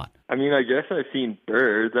parking lot. I mean, I guess I've seen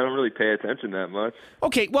birds. I don't really pay attention that much.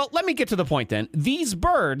 Okay, well, let me get to the point then. These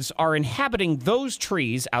birds are inhabiting those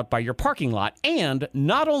trees out by your parking lot, and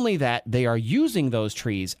not only that, they are using those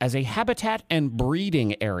trees as a habitat and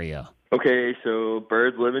breeding area. Okay, so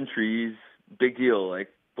birds live in trees. Big deal. Like,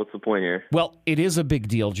 what's the point here? Well, it is a big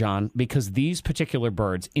deal, John, because these particular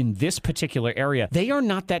birds in this particular area, they are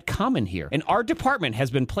not that common here. And our department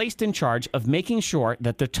has been placed in charge of making sure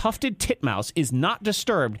that the tufted titmouse is not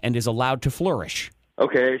disturbed and is allowed to flourish.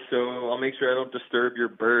 Okay, so I'll make sure I don't disturb your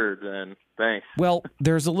bird then. Thanks. Well,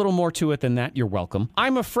 there's a little more to it than that. You're welcome.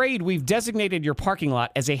 I'm afraid we've designated your parking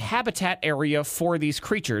lot as a habitat area for these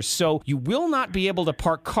creatures, so you will not be able to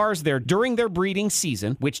park cars there during their breeding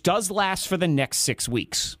season, which does last for the next 6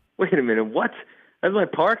 weeks. Wait a minute, what? That's my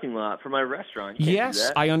parking lot for my restaurant. You can't do Yes,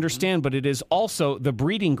 that. I understand, but it is also the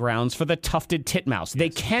breeding grounds for the tufted titmouse. They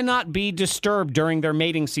cannot be disturbed during their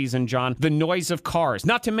mating season, John. The noise of cars,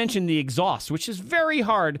 not to mention the exhaust, which is very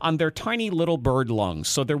hard on their tiny little bird lungs,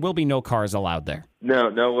 so there will be no cars allowed there.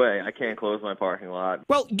 No way. I can't close my parking lot.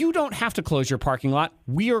 Well, you don't have to close your parking lot.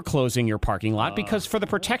 We are closing your parking lot because for the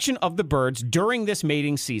protection of the birds during this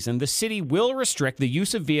mating season, the city will restrict the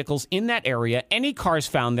use of vehicles in that area. Any cars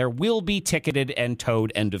found there will be ticketed and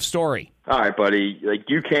towed. End of story. All right, buddy. Like,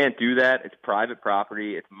 you can't do that. It's private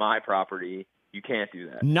property. It's my property. You can't do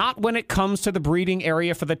that. Not when it comes to the breeding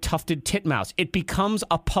area for the tufted titmouse. It becomes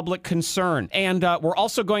a public concern. And we're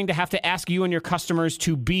also going to have to ask you and your customers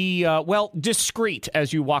to be, discreet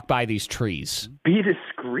as you walk by these trees. Be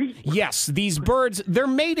discreet. Yes, these birds, they're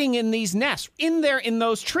mating in these nests, in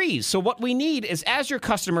those trees. So what we need is, as your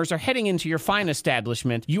customers are heading into your fine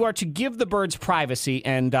establishment, you are to give the birds privacy,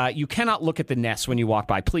 and you cannot look at the nests when you walk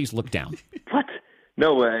by. Please look down. What?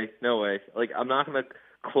 No way. Like, I'm not going to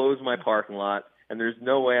close my parking lot, and there's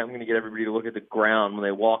no way I'm going to get everybody to look at the ground when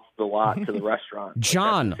they walk the lot to the restaurant.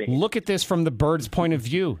 John, Like, that's insane. look at this from the bird's point of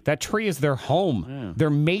view. That tree is their home. Yeah. They're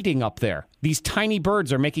mating up there. These tiny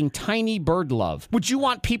birds are making tiny bird love. Would you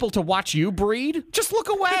want people to watch you breed? Just look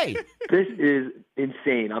away. This is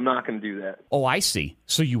insane. I'm not going to do that. Oh, I see.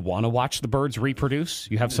 So you want to watch the birds reproduce?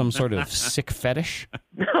 You have some sort of sick fetish?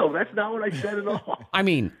 No, that's not what I said at all. I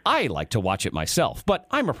mean, I like to watch it myself, but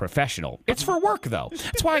I'm a professional. It's for work, though.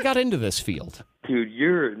 That's why I got into this field. Dude,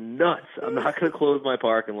 you're nuts. I'm not going to close my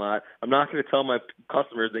parking lot. I'm not going to tell my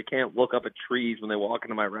customers they can't look up at trees when they walk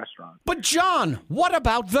into my restaurant. But, John, what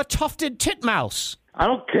about the tufted titmouse? I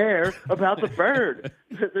don't care about the bird.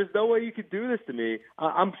 There's no way you could do this to me.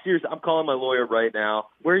 I'm serious. I'm calling my lawyer right now.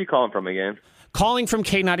 Where are you calling from again? Calling from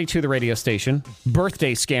K92, the radio station.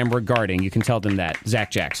 Birthday scam regarding. You can tell them that. Zach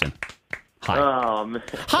Jackson. Hi.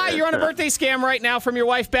 Hi, you're on a birthday scam right now from your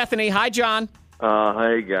wife, Bethany. Hi, John.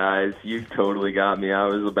 Hey, guys. You totally got me. I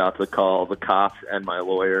was about to call the cops and my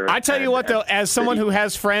lawyer. I tell you what, though, as someone who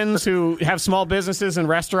has friends who have small businesses and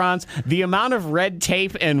restaurants, the amount of red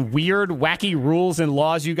tape and weird, wacky rules and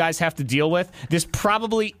laws you guys have to deal with, this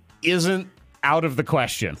probably isn't out of the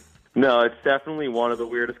question. No, it's definitely one of the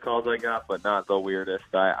weirdest calls I got, but not the weirdest.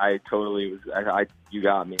 I totally was. You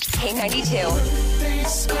got me. K92.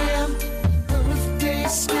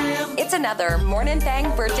 It's another Morning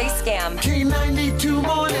Thang birthday scam. K92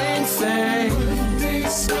 Morning Thang.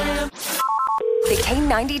 The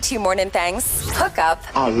K92 Morning Thangs hook up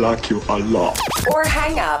I like you a lot. or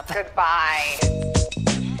hang up. Goodbye.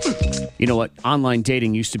 You know what? Online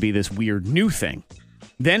dating used to be this weird new thing.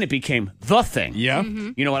 Then it became the thing. Yeah.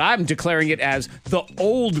 You know what? I'm declaring it as the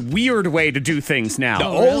old weird way to do things now. The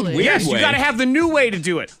old weird Yes, way. you got to have the new way to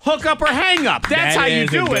do it. Hook up or hang up. That's That how you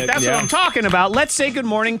is do a it. good- That's yeah. what I'm talking about. Let's say good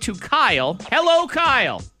morning to Kyle. Hello,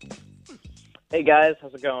 Kyle. Hey guys,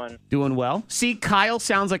 how's it going? Doing well. See, Kyle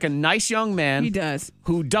sounds like a nice young man He does.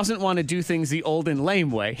 who doesn't want to do things the old and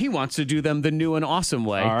lame way. He wants to do them the new and awesome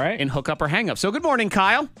way. All right. And hook up or hang up. So good morning,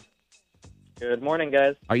 Kyle. Good morning,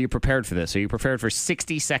 guys. Are you prepared for this? Are you prepared for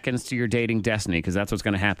 60 seconds to your dating destiny? Because that's what's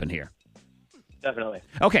going to happen here. Definitely.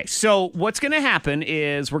 Okay, so what's going to happen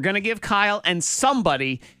is we're going to give Kyle and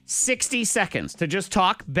somebody 60 seconds to just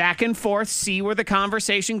talk back and forth, see where the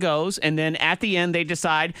conversation goes, and then at the end they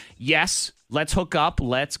decide, yes, let's hook up,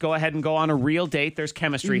 let's go ahead and go on a real date. There's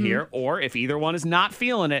chemistry here. Or if either one is not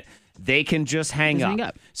feeling it, they can just hang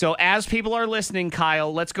up. So as people are listening,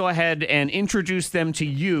 Kyle, let's go ahead and introduce them to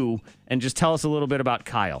you and just tell us a little bit about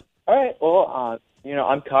Kyle. All right. Well,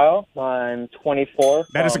 I'm Kyle. I'm 24.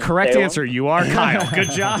 That is a from correct Salem. answer. You are Kyle. Good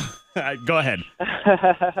job. Go ahead.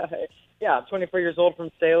 Yeah, I'm 24 years old from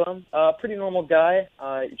Salem. Pretty normal guy.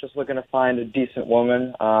 Just looking to find a decent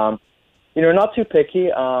woman. Not too picky.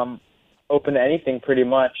 Open to anything pretty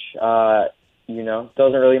much.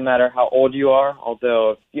 Doesn't really matter how old you are,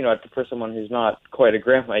 although, I prefer someone who's not quite a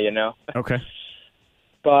grandma, Okay.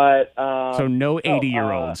 But, So no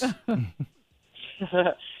 80-year-olds.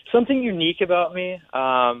 something unique about me.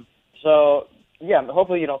 Hopefully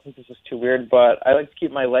you don't think this is too weird, but I like to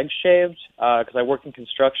keep my legs shaved because I work in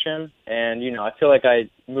construction, and, I feel like I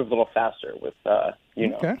move a little faster with,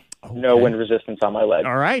 no wind resistance on my legs.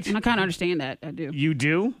 All right. And I kind of understand that. I do. You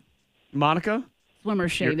do, Monica?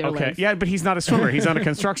 Swimmers shave their Okay. legs. Yeah, but he's not a swimmer. He's on a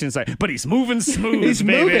construction site. But he's moving smooth, He's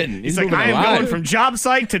baby. moving. He's like, moving I a am lot. going from job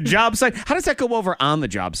site to job site. How does that go over on the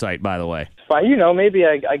job site, by the way? But, maybe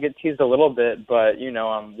I get teased a little bit, but,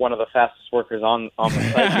 I'm one of the fastest workers on the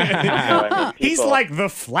site. He's like the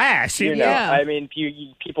Flash. Yeah.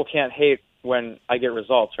 People can't hate when I get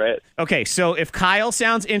results, right? Okay, so if Kyle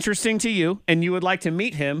sounds interesting to you and you would like to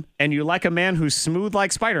meet him and you like a man who's smooth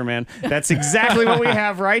like Spider-Man, that's exactly what we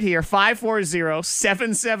have right here.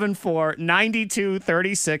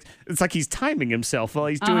 540-774-9236. It's like he's timing himself while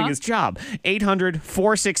he's doing his job.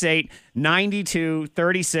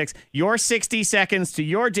 800-468-9236. Your 60 seconds to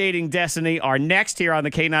your dating destiny are next here on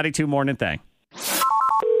the K92 Morning Thing.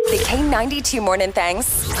 The K92 Morning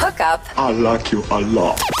Thangs hook up I like you a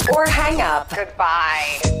lot. or hang up.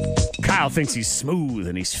 Goodbye. Kyle thinks he's smooth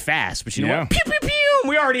and he's fast, but you know Yeah. what? Pew, pew, pew.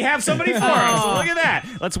 We already have somebody for us. Look at that.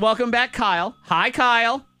 Let's welcome back Kyle. Hi,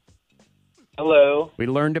 Kyle. Hello. We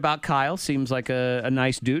learned about Kyle. Seems like a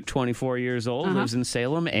nice dude, 24 years old, lives in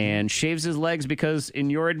Salem, and shaves his legs because, in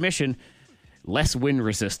your admission, less wind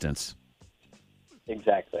resistance.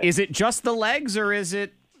 Exactly. Is it just the legs, or is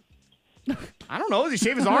it... I don't know. Does he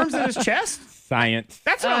shave his arms and his chest? Science.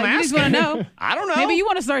 That's what I'm You just asking. want to know. I don't know. Maybe you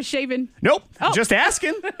want to start shaving. Nope. Oh. Just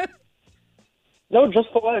asking. No, just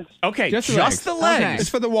the legs. Okay, Just just, the legs. the legs. Okay. It's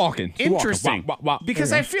for the walking. Interesting. Walk, walk, walk. Because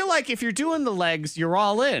There I you go. feel like if you're doing the legs, you're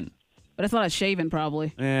all in. But it's not a shaving,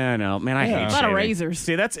 probably. Yeah, no, man, I hate A lot of shaving. razors.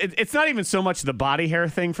 See, it's not even so much the body hair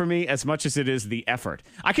thing for me as much as it is the effort.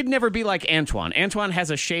 I could never be like Antoine. Antoine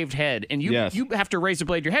has a shaved head, and you Yes. you have to razor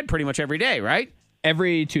blade your head pretty much every day, right?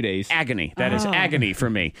 Every 2 days. Agony. That is agony for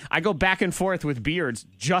me. I go back and forth with beards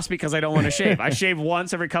just because I don't want to shave. I shave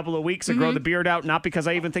once every couple of weeks and grow the beard out, not because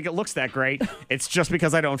I even think it looks that great. It's just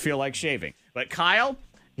because I don't feel like shaving. But Kyle,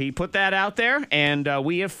 he put that out there, and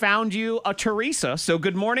we have found you a Teresa. So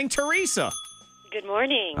good morning, Teresa. Good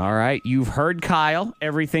morning. All right. You've heard Kyle.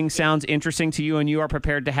 Everything sounds interesting to you, and you are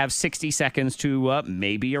prepared to have 60 seconds to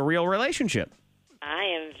maybe a real relationship. I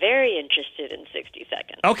am very interested in 60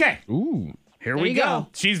 seconds. Okay. Ooh. Here There we you go. go.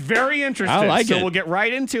 She's very interested. I like so it. we'll get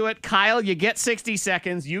right into it. Kyle, you get 60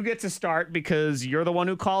 seconds. You get to start because you're the one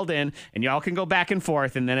who called in, and y'all can go back and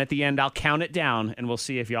forth, and then at the end, I'll count it down, and we'll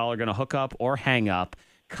see if y'all are going to hook up or hang up.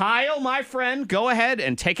 Kyle, my friend, go ahead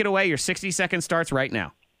and take it away. Your 60 seconds starts right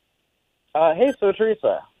now. Hey, so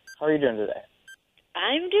Teresa, how are you doing today?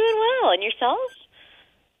 I'm doing well. And yourself?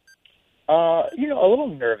 A little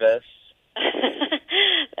nervous.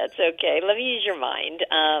 That's okay. Let me use your mind.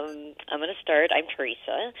 I'm going to start. I'm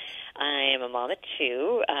Teresa. I am a mom of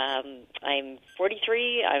 2. I'm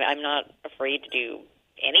 43. I'm not afraid to do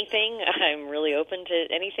anything. I'm really open to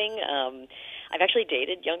anything. I've actually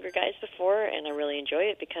dated younger guys before, and I really enjoy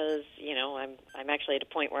it because, you know, I'm actually at a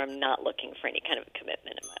point where I'm not looking for any kind of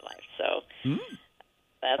commitment in my life. So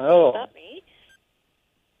that's about me.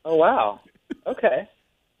 Oh, wow. Okay.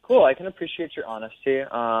 Cool. I can appreciate your honesty.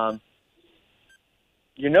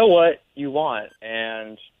 You know what you want,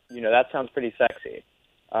 and, you know, that sounds pretty sexy.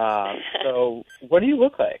 So what do you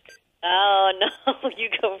look like? Oh, no. You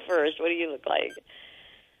go first. What do you look like?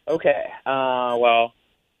 Okay. Well,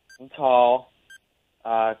 I'm tall,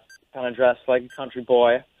 kind of dressed like a country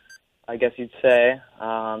boy, I guess you'd say.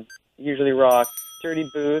 Usually rock dirty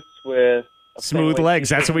boots with Smooth legs.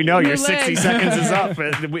 That's what we know. Your 60 seconds is up.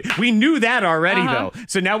 We knew that already, though.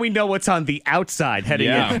 So now we know what's on the outside heading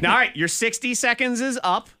in. Now, all right, your 60 seconds is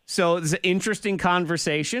up. So it's an interesting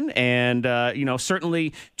conversation. And, you know,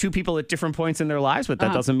 certainly 2 people at different points in their lives, but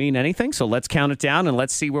that doesn't mean anything. So let's count it down and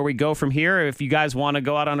let's see where we go from here. If you guys want to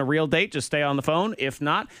go out on a real date, just stay on the phone. If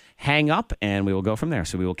not, hang up and we will go from there.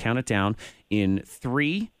 So we will count it down in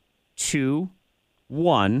 3, 2,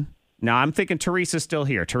 1. Now, I'm thinking Teresa's still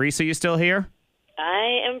here. Teresa, you still here?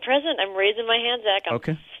 I am present. I'm raising my hand, Zach.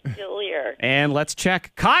 I'm still here. And let's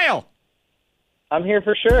check. Kyle. I'm here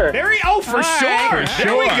for sure. For sure.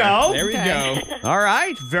 There we go. There we go. All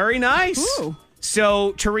right. Very nice. Ooh.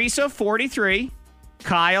 So, Teresa, 43.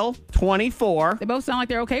 Kyle, 24. They both sound like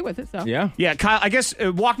they're okay with it. So Yeah, Kyle, I guess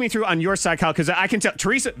walk me through on your side, Kyle, because I can tell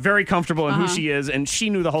Teresa very comfortable in who she is, and she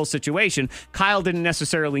knew the whole situation. Kyle didn't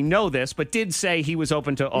necessarily know this, but did say he was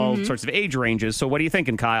open to all sorts of age ranges. So what are you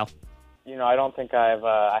thinking, Kyle? You know, I don't think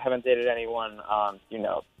I haven't dated anyone, you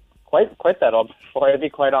know, quite that old before, to be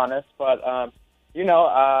quite honest. But, you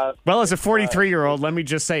know. Well, as a 43-year-old, let me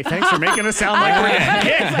just say thanks for making us sound like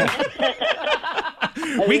we're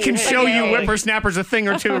We can show you whippersnappers a thing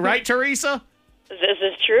or two, right, Teresa? This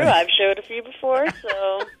is true. I've showed a few before,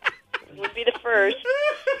 so it would be the first.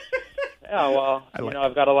 Yeah, well, you know,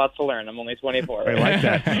 I've got a lot to learn. I'm only 24. I like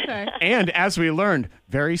that. And as we learned,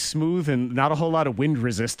 very smooth and not a whole lot of wind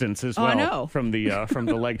resistance as well. I know. From the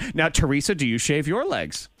leg. Now, Teresa, do you shave your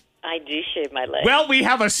legs? I do shave my legs. Well, we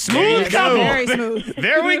have a smooth couple. Very smooth.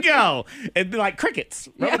 There we go. And like crickets,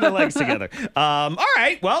 rubbing their legs together. All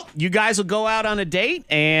right. Well, you guys will go out on a date,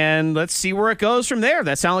 and let's see where it goes from there.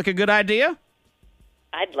 That sound like a good idea?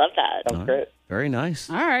 I'd love that. Sounds great. Very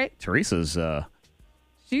nice. all right, Teresa's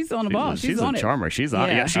she's on the ball. she's on a it. charmer. She's on.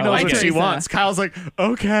 Yeah. Yeah, she I knows like what she Teresa. wants. Kyle's like,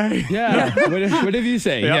 okay. Yeah. Whatever you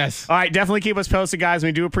say. Yep. Yes. All right. Definitely keep us posted, guys.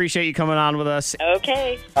 We do appreciate you coming on with us.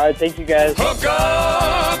 Okay. All right, thank you, guys. Hook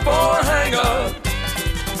up or hang up.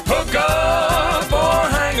 Hook up or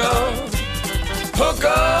hang up. Hook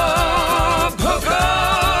up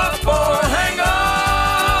or hang up.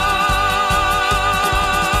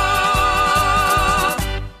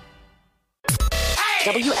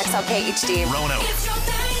 WXLK HD. Rono. It's your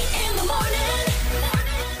thing in the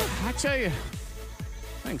morning. I tell you,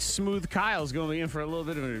 I think Smooth Kyle's going to be in for a little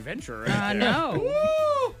bit of an adventure. I know.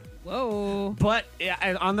 Woo! Whoa. But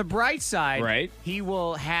on the bright side, Right. he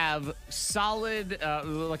will have solid,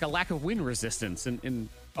 like a lack of wind resistance in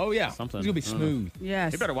Oh, yeah. something. It's going to be I don't know. smooth.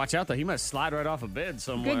 Yes. You better watch out, though. He might slide right off a bed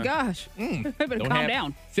somewhere. Good gosh. Better Don't calm have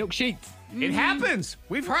down. Silk sheets. It happens.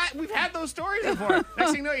 We've had those stories before.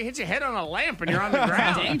 Next thing you know, you hit your head on a lamp and you're on the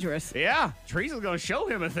ground. Dangerous. Yeah. Teresa's going to show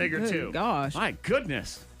him a thing or Good two. gosh. My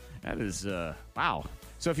goodness. That is, wow.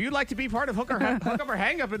 So if you'd like to be part of Hook Up or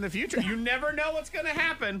Hang Up in the future, you never know what's going to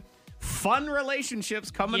happen. Fun relationships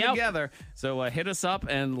coming Yep. together. So hit us up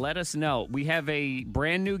and let us know. We have a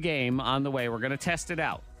brand new game on the way. We're going to test it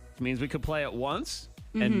out. It means we could play it once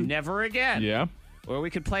and never again. Yeah. Or we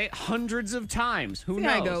could play it hundreds of times. Who See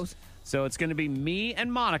knows? how it goes. So it's going to be me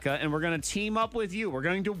and Monica, and we're going to team up with you. We're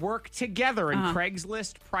going to work together in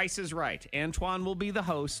Craigslist Price is Right. Antoine will be the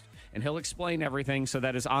host, and he'll explain everything. So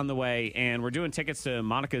that is on the way. And we're doing tickets to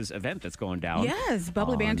Monica's event that's going down. Yes,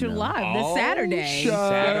 Bubbly Banter Live this Oh, Saturday.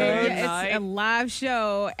 Saturday Yeah, night. it's a live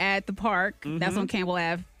show at the park. That's on Campbell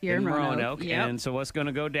Ave here in Roanoke. Yep. And so what's going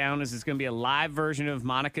to go down is it's going to be a live version of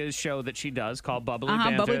Monica's show that she does called Bubbly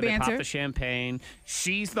Banter. Bubbly They pop Banter. the champagne.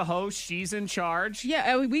 She's the host. She's in charge.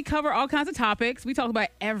 Yeah, we cover all kinds of topics. We talk about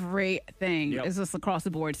everything. Yep. It's just across the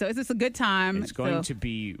board. So it's just a good time. It's going So to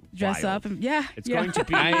be dress wild. up. And, yeah. It's yeah. going to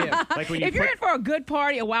be like when you if you're in for a good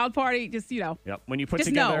party, a wild party, just, Yep. When you put Just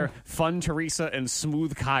together know. Fun Teresa and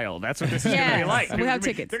Smooth Kyle, that's what this is going to Yes. be like. We have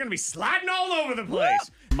tickets. They're going to be sliding all over the place.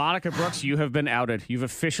 Monica Brooks, you have been outed. You've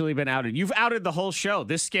officially been outed. You've outed the whole show.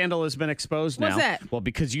 This scandal has been exposed now. What's that? Well,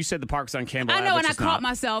 because you said the park's on Campbell I know, Ave, and I which is caught not.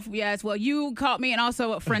 myself. Yes, well, you caught me, and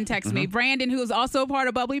also a friend texted me. Brandon, who is also part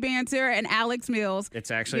of Bubbly Banter, and Alex Mills. It's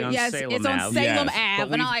actually on yes, Salem it's Ave. on Salem Yes. Ave,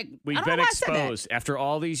 But and I'm like, we've I don't been know why I said that. exposed. After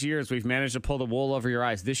all these years, we've managed to pull the wool over your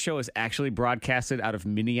eyes. This show is actually broadcasted out of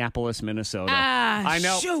Minneapolis, Minnesota. Ah, I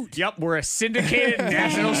know. shoot. Yep, we're a syndicated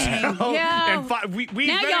national show. Yeah. And we've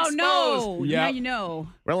Now been y'all exposed. know. Yep. Now you know.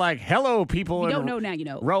 We're like, hello, people You in don't know, now you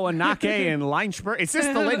know. Roanoke and Lynchburg. Is this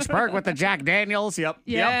the Lynchburg with the Jack Daniels? Yep.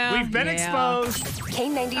 Yeah, Yep. We've been yeah. exposed.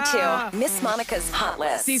 K92, Miss Monica's Hot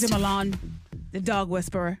List. Caesar Milan, the dog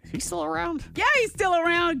whisperer. He's still around. Yeah, he's still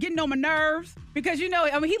around, getting on my nerves because he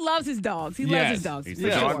loves his dogs. He loves Yes. his dogs. He's for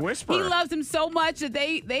the sure. dog whisperer. He loves them so much that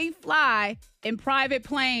they fly in private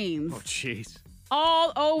planes Oh, jeez.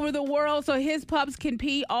 all over the world, so his pups can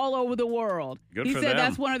pee all over the world. Good he for said them.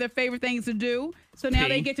 that's one of their favorite things to do. So now Pee.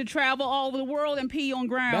 they get to travel all over the world and pee on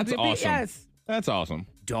ground. That's awesome. Yes. That's awesome.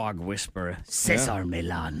 Dog whisperer. Cesar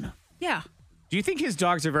Milan. Yeah. Do you think his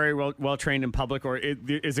dogs are very well trained in public, or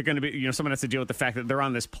is it going to be, someone has to deal with the fact that they're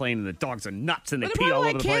on this plane and the dogs are nuts and they But pee they're all probably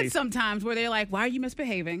over like the kids place? sometimes where they're like, why are you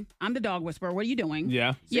misbehaving? I'm the dog whisperer. What are you doing?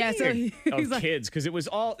 Yeah. Yeah, so Speaking he's of like, kids, because it was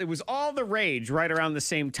all the rage right around the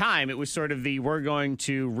same time. It was sort of the we're going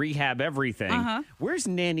to rehab everything. Uh-huh. Where's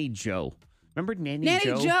Nanny Joe? Remember Nanny Nanny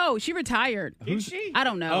Joe, she retired. Is she? I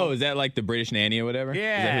don't know. Oh, is that like the British nanny or whatever?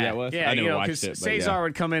 Yeah, Is that who that was? Yeah, I never watched because it. but Cesar yeah.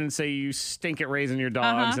 would come in and say you stink at raising your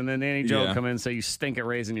dogs, Uh-huh. and then Nanny Joe would Yeah. come in and say you stink at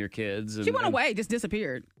raising your kids. And, She went and- away, just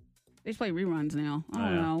disappeared. They just play reruns now. I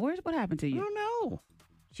don't Yeah. know. What happened to I you? don't know.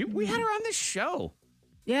 We had her on this show.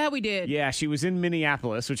 Yeah, we did. Yeah, she was in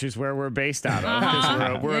Minneapolis, which is where we're based out of. 'cause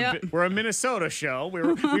Uh-huh. We're a Minnesota show. We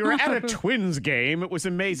were at a Twins game. It was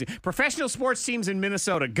amazing. Professional sports teams in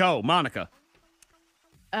Minnesota. Go, Monica.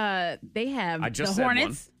 They have I just the said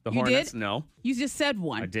Hornets. one. The You Hornets. did? No, You just said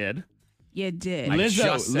one. I did. You did. I Lizzo-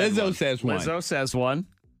 just said Lizzo one. says one. Lizzo says one.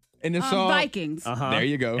 And the song. Vikings. Uh-huh. There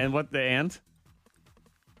you go. And what the and?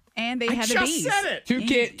 And they I had the just bees. said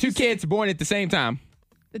it. Two kids born at the same time.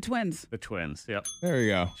 The twins. The Twins. Yep. There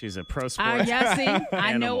you go. She's a pro sport. Yeah, see,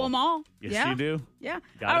 I know animal. them all. Yes, yeah. you do. Yeah.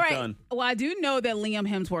 Got all it right. done. Well, I do know that Liam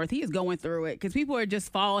Hemsworth, he is going through it because people are just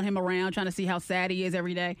following him around trying to see how sad he is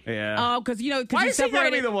every day. Yeah. Oh, because Why you is he got to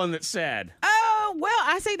separated. be the one that's sad? Oh, well,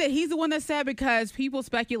 I say that he's the one that's sad because people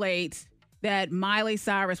speculate that Miley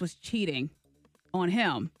Cyrus was cheating on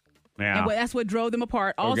him. Yeah. And that's what drove them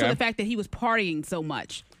apart. Also, Okay. the fact that he was partying so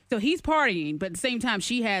much. So he's partying, but at the same time,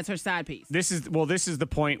 she has her side piece. This is the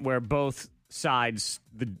point where both sides,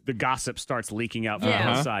 the gossip starts leaking out from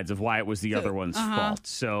Yeah. both sides of why it was the other one's fault.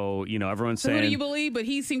 So, everyone's So saying. who do you believe? But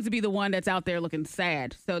he seems to be the one that's out there looking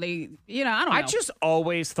sad. So they, I don't know. I just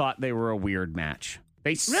always thought they were a weird match.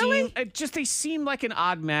 They they seem like an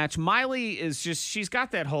odd match. Miley is she's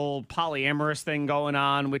got that whole polyamorous thing going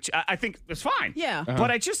on, which I think is fine. Yeah.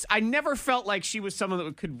 But I never felt like she was someone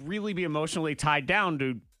that could really be emotionally tied down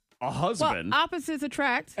to a well, husband. opposites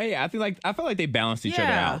attract. Hey, I feel like they balanced each other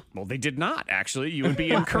Yeah. out. Well, they did not, actually. You would be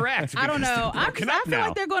incorrect. I don't because know. they're I broken feel up now.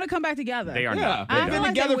 like they're going to come back together. They are Yeah, not. they've I been feel like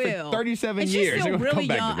together they for will. 37 and she's years. still They're gonna really come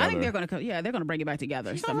back young. I think together. they're going to. Yeah, they're going to bring it back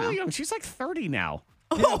together She's not somehow. really young. She's like 30 now.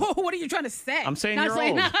 Oh, what are you trying to say? I'm saying Not you're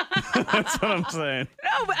saying- old. That's what I'm saying.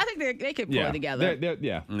 No, but I think they could pull Yeah, it together.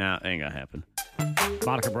 yeah. No, ain't gonna happen.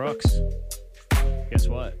 Monica Brooks. Guess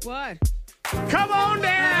what? What? Come on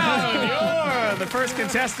down! You're the first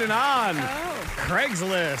contestant on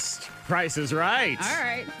Craigslist. Price is Right. All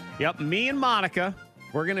right. Yep, me and Monica,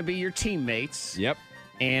 we're gonna be your teammates. Yep.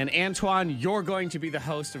 And Antoine, you're going to be the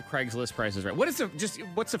host of Craigslist Price is Right. What's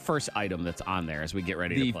the first item that's on there as we get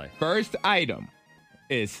ready to The play? first item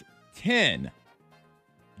is 10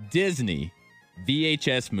 Disney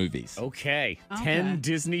VHS movies. Okay, Okay. 10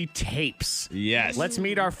 Disney tapes. Yes. Let's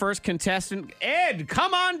meet our first contestant, Ed.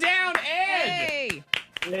 Come on down, Ed. Hey.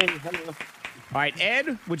 All right,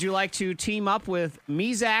 Ed, would you like to team up with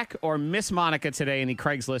me, Zach, or Miss Monica today in the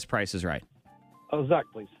Craigslist Price is Right? Oh, Zach,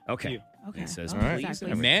 please. Okay. Okay. It says All right. please.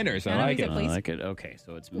 Exactly. Manners. I Yeah, like he it. said I please. like it. Okay,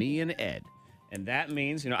 so it's me and Ed. And that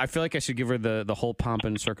means, I feel like I should give her the whole pomp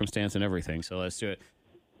and circumstance and everything. So let's do it.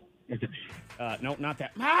 No, not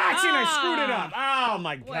that. See, I screwed it up. Oh,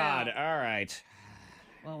 my God. All right.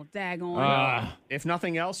 Well, daggone. If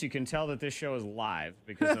nothing else, you can tell that this show is live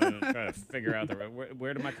because I'm going to try to figure out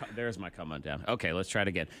where did there's my come on down. Okay, let's try it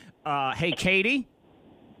again. Hey, Katie.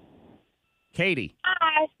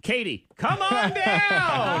 Hi. Katie, come on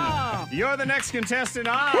down. You're the next contestant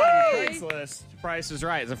on Craigslist. Price is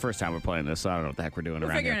Right. It's the first time we're playing this, so I don't know what the heck we're doing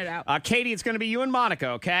around figuring here. it out. Katie, it's going to be you and Monica,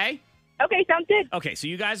 okay? Okay, sounds good. Okay, so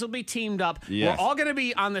you guys will be teamed up. Yes. We're all going to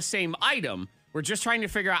be on the same item, We're just trying to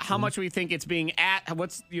figure out how much we think it's being at.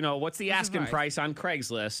 What's the asking right. price on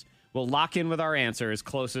Craigslist? We'll lock in with our answers.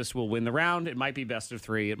 Closest will win the round. It might be best of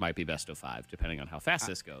 3. It might be best of 5, depending on how fast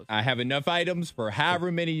this goes. I have enough items for however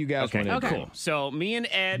many you guys want to do. Cool. So me and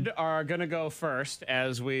Ed are going to go first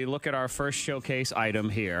as we look at our first showcase item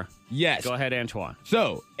here. Yes. Go ahead, Antoine.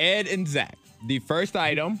 So, Ed and Zach, the first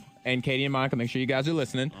item, and Katie and Monica, make sure you guys are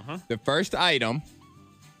listening. The first item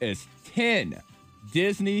is 10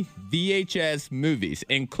 Disney VHS movies,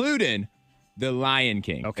 including The Lion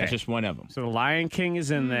King. Okay. That's just one of them. So The Lion King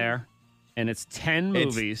is in there, and it's 10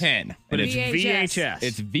 movies. It's 10. But it's VHS. VHS.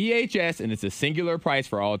 It's VHS, and it's a singular price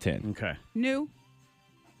for all 10. Okay. New.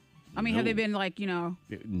 I mean, have they been like,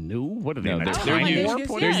 New? What are they? No, in the they're time used. warp?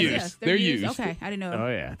 What They're is used. this? They're used. Okay, I didn't know. Oh,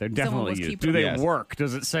 yeah. They're Someone definitely was used. keeping Do they them. Yes. work?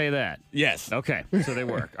 Does it say that? Yes. Okay. So they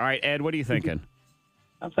work. All right, Ed, what are you thinking?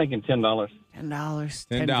 I'm thinking $10. $10. 10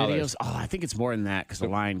 $10. videos. Oh, I think it's more than that because The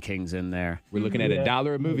Lion King's in there. We're looking at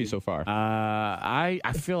 $1 a movie so far. I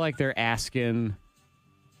feel like they're asking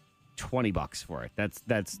 $20 for it.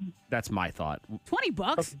 That's my thought.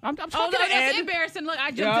 $20? I'm talking Oh, no, to that's Ed. embarrassing. Look,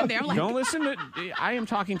 I jumped in there. I'm like, Don't listen to. I am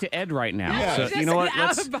talking to Ed right now. Yeah. So Just you know what? an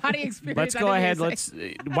out-of-body experience. Let's I go didn't ahead. even Let's.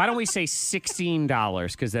 Why don't we say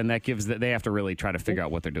 $16? Because then that gives. They have to really try to figure out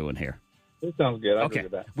what they're doing here. That sounds good. I'll Okay. do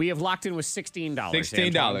that. We have locked in with $16.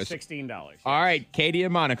 $16. Antoine. $16. All right, Katie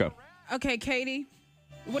and Monica. Okay, Katie,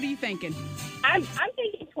 what are you thinking? I'm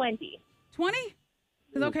thinking 20. 20?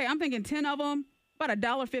 Because, okay, I'm thinking 10 of them, about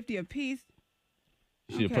 $1.50 a piece.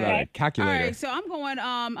 You should have put out a calculator. All right, so I'm going,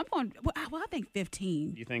 well, I think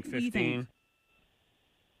 15. You think What do you 15? think?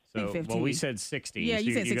 So, think well, we 15. said 16. Yeah, so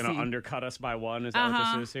you said you're going 16. to undercut us by 1. Is that what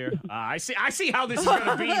Uh-huh. this is here? I see how this is going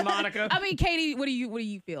to be, Monica. I mean, Katie, what do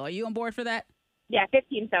you feel? Are you on board for that? Yeah,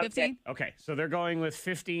 15 sounds 15? Okay, so they're going with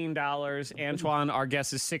 $15. Antoine, our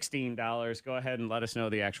guess is $16. Go ahead and let us know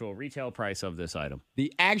the actual retail price of this item.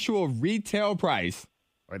 The actual retail price,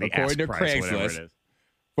 Or the according ask to price, whatever Craigslist, it is.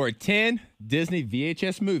 for 10 Disney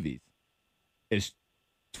VHS movies is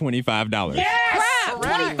 $25.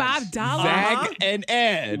 Crap, $25. Zach and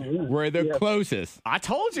Ed were the closest. I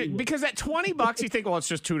told you, because at $20, you think, well, it's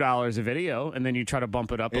just $2 a video, and then you try to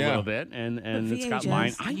bump it up a Yeah. little bit, and it's got VHS,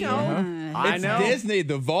 line. I know. yeah. I It's know. Disney,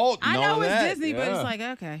 the vault, and I all know of it's that. Disney, but Yeah. it's like,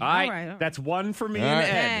 okay. All right, All right. that's 1 for me All and right.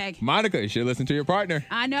 Ed. Dag. Monica, you should listen to your partner.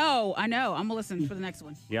 I know. I'm going to listen for the next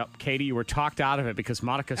one. Yep, Katie, you were talked out of it because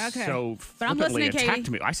Monica Okay. so But I'm flippantly listening, attacked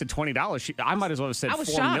Katie. me. I said $20. I might as well have said I was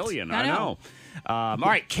 $4 shocked. million. I know. All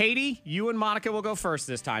right, Katie, you and Monica will go first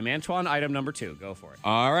this time. Antoine, item number 2. Go for it.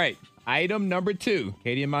 All right. Item number 2.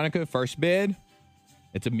 Katie and Monica, first bid.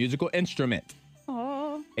 It's a musical instrument.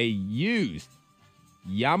 Oh, A used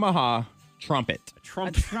Yamaha trumpet. a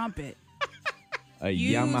Trumpet. trumpet. A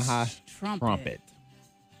Used Yamaha trumpet. trumpet.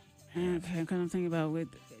 Okay, I'm kind of thinking about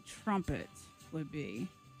what the trumpet would be.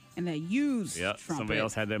 And they use Yep, trumpet. somebody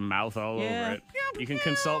else had their mouth all Yeah. over it. You can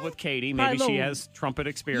consult with Katie. Probably Maybe she little- has trumpet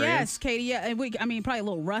experience. Yes, Katie. Yeah, and probably a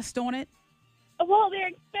little rust on it. Well, they're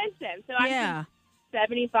expensive, so Yeah. I think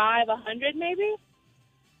 75, 100 maybe.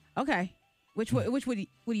 Okay. What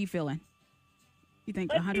are you feeling? You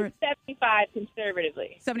think Let's do 100? 75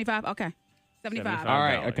 conservatively. 75? Okay. 75. All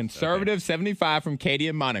right. A $75. conservative 75 from Katie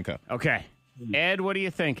and Monica. Okay. Ed, what are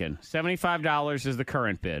you thinking? $75 is the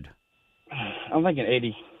current bid. I'm thinking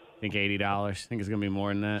 80. Think $80. Think it's going to be more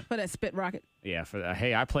than that. For that spit rocket. Yeah.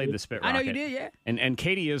 Hey, I played the spit rocket. I know you did, yeah. And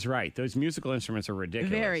Katie is right. Those musical instruments are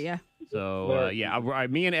ridiculous. Very, yeah. So,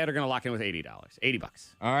 me and Ed are going to lock in with $80.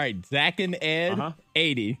 $80. All right. Zach and Ed,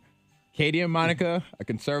 80. Katie and Monica, a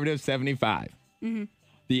conservative 75. Mm-hmm.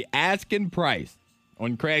 The asking price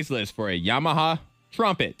on Craigslist for a Yamaha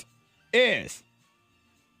trumpet is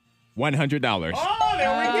 $100. Oh,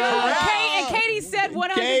 there we go. And Katie said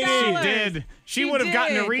 $100. She did. She would have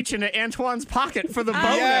gotten to did. reach into Antoine's pocket for the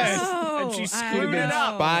bonus. Yes. And she I screwed know. it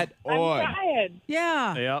up. Spot on. Tired.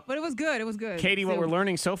 Yeah. Yep. But it was good. It was good. Katie, what So- we're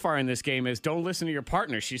learning so far in this game is don't listen to your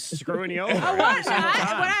partner. She's screwing you over. Oh, what? every single What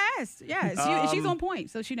time. I asked. Yeah, she's on point,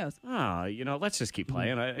 so she knows. Oh, let's just keep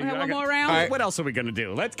playing. We have one more round? All right. What else are we going to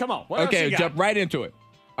do? Come on. What else Okay, you got? jump right into it.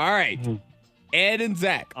 All right. Ed and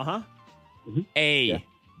Zach. Uh-huh. A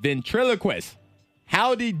ventriloquist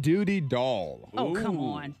Howdy Doody doll. Oh, come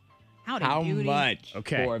on. Howdy How Doody. much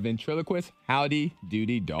Okay. for a ventriloquist Howdy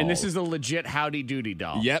Doody doll? And this is a legit Howdy Doody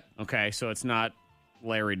doll. Yep. Okay, so it's not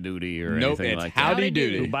Larry Doody or Nope, anything it's like Howdy that.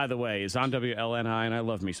 Doody. Who, by the way, is on WLNI, and I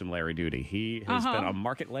love me some Larry Doody. He has Uh-huh. been a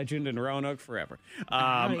market legend in Roanoke forever.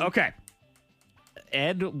 Howdy. Okay.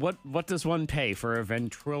 Ed, what does one pay for a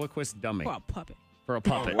ventriloquist dummy? For a puppet. For a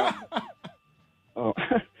puppet. Oh,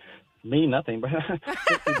 me nothing, but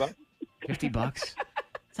 $50. $50?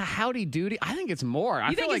 It's a Howdy Doody. I think it's more. I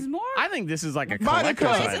You feel think like it's more? I think this is like a Monica,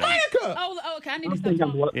 collector's it's item. Monica. Oh, okay. I need I to stop think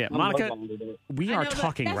I'm talking. Yeah, I'm Monica, low-balling today. we I are know,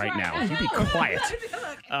 talking that's right right. now. I You be know. quiet. Look, hey.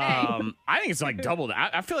 I think it's like double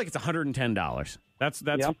that. I feel like it's $110. That's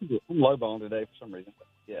Yeah, I'm low-balling today for some reason.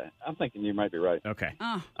 Yeah, I'm thinking you might be right. okay.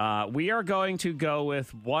 Oh. We are going to go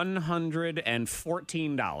with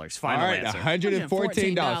 $114. Final All right, answer.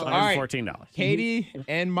 $114. All right, $114. Katie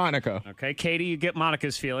and Monica. Okay, Katie, you get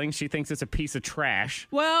Monica's feelings. She thinks it's a piece of trash.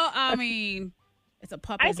 Well, I mean, it's a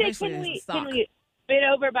puppet. I It's say, basically a sock. can we bid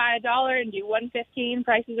over by $1 and do 115?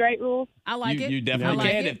 Price is Right rules. I like it. You definitely I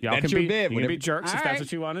like can. it. If that's your bid. You can be jerks All if that's right.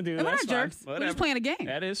 what you want to do. We're That's not fine. jerks. We're Whatever. just playing a game.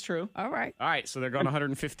 That is true. All right. All right, so they're going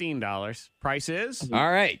 $115. Price is? All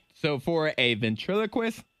right. So for a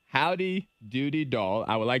ventriloquist Howdy Doody doll,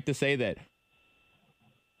 I would like to say that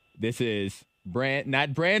this is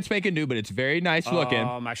not brand spanking new, but it's very nice looking.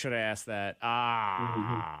 I should have asked that.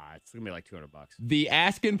 It's going to be like $200. The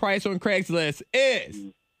asking price on Craigslist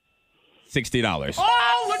is $60.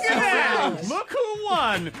 Oh, look at that. Look who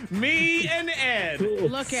won. Me and Ed.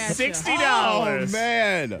 Look at $60. Oh,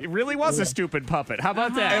 man. It really was a stupid puppet. How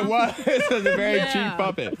about that? It was a very Yeah. cheap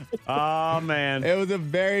puppet. Oh, man. It was a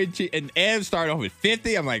very cheap. And Ev started off with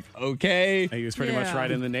 50. I'm like, okay. He was pretty much Yeah.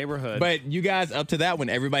 right in the neighborhood. But you guys, up to that one,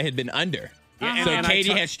 everybody had been under. Yeah, So and I Katie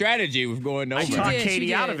talk- had strategy with going I over. talked did, she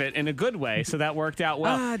Katie out did. of it in a good way, so that worked out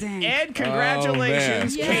well. Oh, dang. Ed,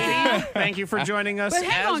 congratulations, Oh, man. Katie. Yeah. Thank you for joining us But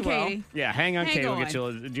hang as on, well. Katie. Yeah, hang on, Hang Katie. We'll get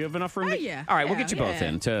on. you. Do you have enough room? Oh, to... yeah. All right, we'll Yeah, get you both yeah.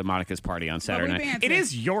 in to Monica's party on Saturday Bubbly night. banter. It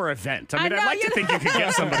is your event. I mean, I I'd know, like to you think you could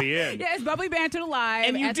get somebody in. Yeah, it's Bubbly Banter Live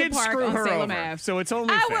And you at did the park screw on her Salem over, Ave. so it's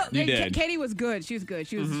only I fair. will. You did. Katie was good. She was good.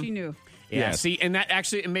 She knew. Yeah, Yes. see, and that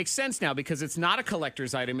actually it makes sense now because it's not a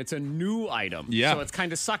collector's item; it's a new item. Yeah. So it's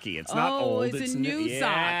kind of sucky. It's not Oh, old. it's a new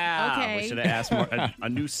sock. Yeah. Okay. We should have asked more. A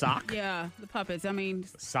new sock. Yeah, the puppets. I mean,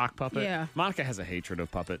 Sock puppet. Yeah. Monica has a hatred of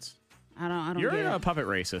puppets. I don't You're get a it. puppet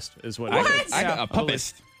racist, is what. What? it is. I got a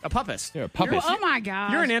puppist. A puppist. You're a puppet. Oh my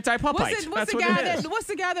god. You're an anti-puppite. What's That's the what guy it is. What's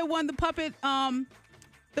the guy that won the puppet?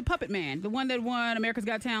 The Puppet Man, the one that won America's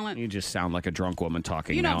Got Talent. You just sound like a drunk woman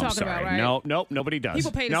talking You know now. what I'm I'm talking sorry. about, right? Nope, nobody does.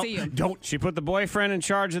 People pay to Nope, see him. Don't. She put the boyfriend in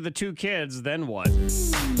charge of the two kids, then what?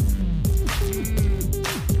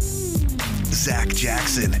 Zach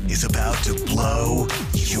Jackson is about to blow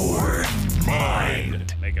your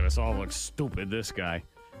mind. Making us all look stupid, this guy.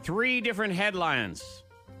 3 different headlines.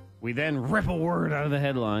 We then rip a word out of the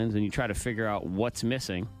headlines and you try to figure out what's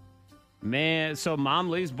missing. Man, so mom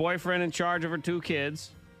leaves boyfriend in charge of her 2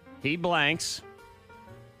 kids. He blanks.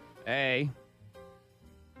 A.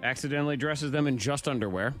 Accidentally dresses them in just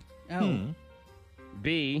underwear. Oh.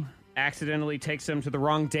 B. Accidentally takes them to the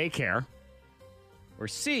wrong daycare. Or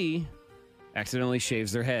C. Accidentally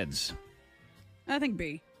shaves their heads. I think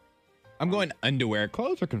B. I'm going underwear.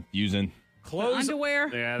 Clothes are confusing. Clothes. Underwear?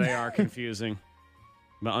 Yeah, they are confusing.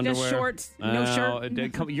 The underwear. shorts, no shirt. It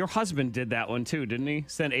did come, your husband did that one too, didn't he?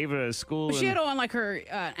 Sent Ava to school. But she and- had on like her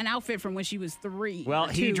an outfit from when she was 3. well,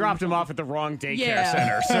 or he 2. dropped him off at the wrong daycare Yeah.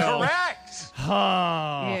 center. So Correct.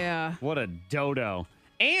 Oh, Yeah. what a dodo.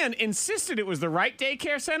 And insisted it was the right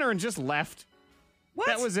daycare center and just left. What?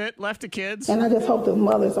 That was it. Left the kids. And I just hope the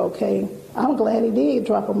mother's okay. I'm glad he did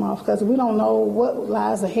drop them off because we don't know what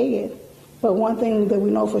lies ahead. But one thing that we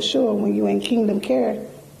know for sure, when you're in Kingdom Care,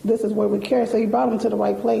 this is where we care. So he brought them to the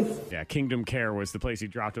right place. Yeah, Kingdom Care was the place he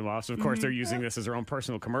dropped him off. So, of course, they're using this as their own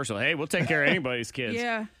personal commercial. Hey, we'll take care of anybody's kids.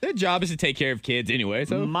 Yeah. Their job is to take care of kids anyway.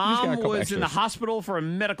 So we just got a Mom couple was in the extras. hospital for a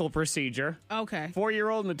medical procedure. Okay.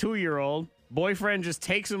 4-year-old and the 2-year-old. Boyfriend just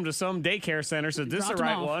takes him to some daycare center. Said, this is the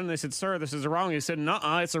Dropped him right off. one. They said, sir, this is the wrong. He said,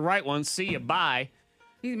 nuh-uh, it's the right one. See you, bye.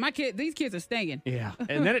 These kids are staying. Yeah.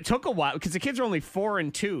 And then it took a while because the kids are only 4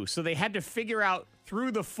 and 2. So they had to figure out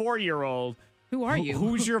through the 4-year-old, Who are you?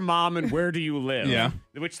 who's your mom and where do you live? Yeah.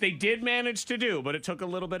 Which they did manage to do, but it took a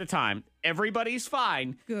little bit of time. Everybody's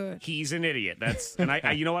fine. Good. He's an idiot. That's and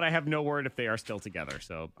I you know what? I have no word if they are still together.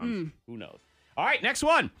 So who knows? All right, next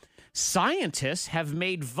one. Scientists have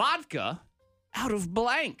made vodka out of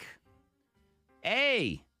blank.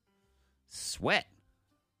 A. Sweat.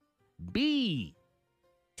 B.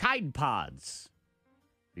 Tide Pods.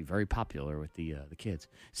 Be very popular with the kids.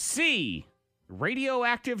 C.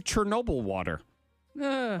 Radioactive Chernobyl water.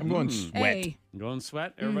 I'm going sweat. A. Going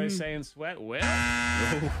sweat? Everybody's saying sweat? Well,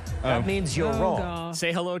 That means you're Oh, wrong. God.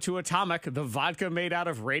 say hello to Atomic, the vodka made out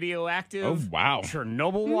of radioactive Oh, wow.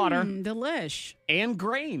 Chernobyl water Delish. and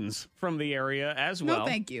grains from the area as well. No,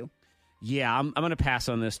 thank you. Yeah, I'm going to pass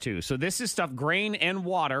on this too. So this is stuff, grain and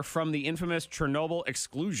water from the infamous Chernobyl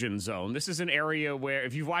exclusion zone. This is an area where,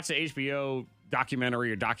 if you've watched the HBO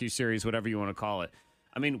documentary or docuseries, whatever you want to call it,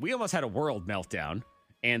 I mean, we almost had a world meltdown.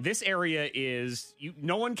 And this area is,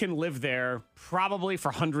 no one can live there probably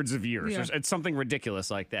for hundreds of years. Yeah. It's something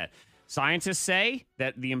ridiculous like that. Scientists say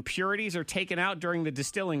that the impurities are taken out during the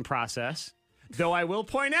distilling process, though I will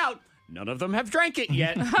point out, none of them have drank it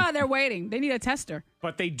yet. They're waiting. They need a tester.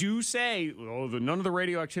 But they do say, none of the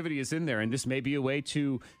radioactivity is in there, and this may be a way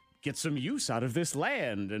to get some use out of this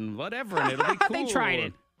land and whatever, and it'll be cool. They tried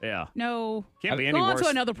it. Yeah. No. Can't be any Go on worse. to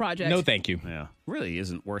another project. No, thank you. Yeah. Really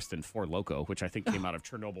isn't worse than Four Loko, which I think came out of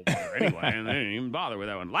Chernobyl water anyway, and they didn't even bother with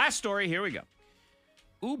that one. Last story, here we go.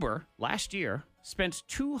 Uber, last year, spent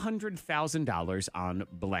 $200,000 on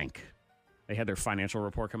blank. They had their financial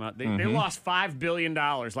report come out. They lost $5 billion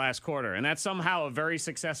last quarter, and that's somehow a very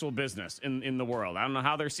successful business in the world. I don't know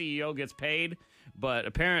how their CEO gets paid, but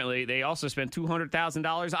apparently they also spent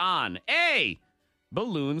 $200,000 on A,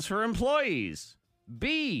 balloons for employees,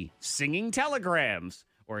 B, singing telegrams,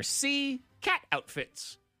 or C, cat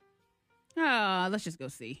outfits. Let's just go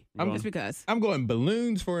see. Just because. I'm going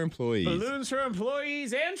balloons for employees. Balloons for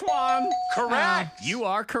employees, Antoine. Correct. You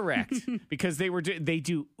are correct because they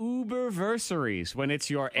do Uberversaries when it's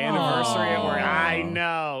your anniversary at work. I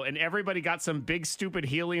know, and everybody got some big stupid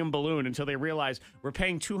helium balloon until they realized we're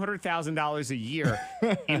paying $200,000 a year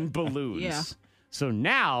in balloons. Yeah. So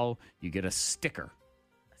now you get a sticker.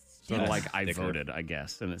 Sort of like I voted, I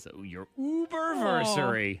guess, and it's your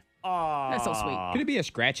Uberversary. Oh, that's so sweet. Could it be a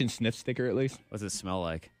scratch and sniff sticker at least? What does it smell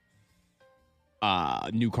like?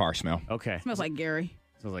 New car smell. Okay. Smells like Gary.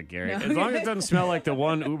 Smells like Gary. No. As long as it doesn't smell like the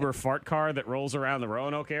one Uber fart car that rolls around the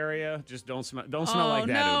Roanoke area, just don't smell like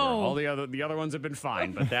that no. Uber. All the other ones have been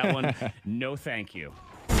fine, but that one, no thank you.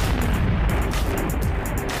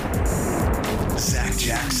 Zach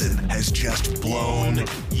Jackson has just blown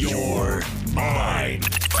your mind.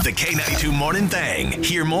 The K92 Morning Thing.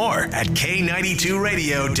 Hear more at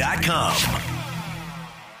K92Radio.com.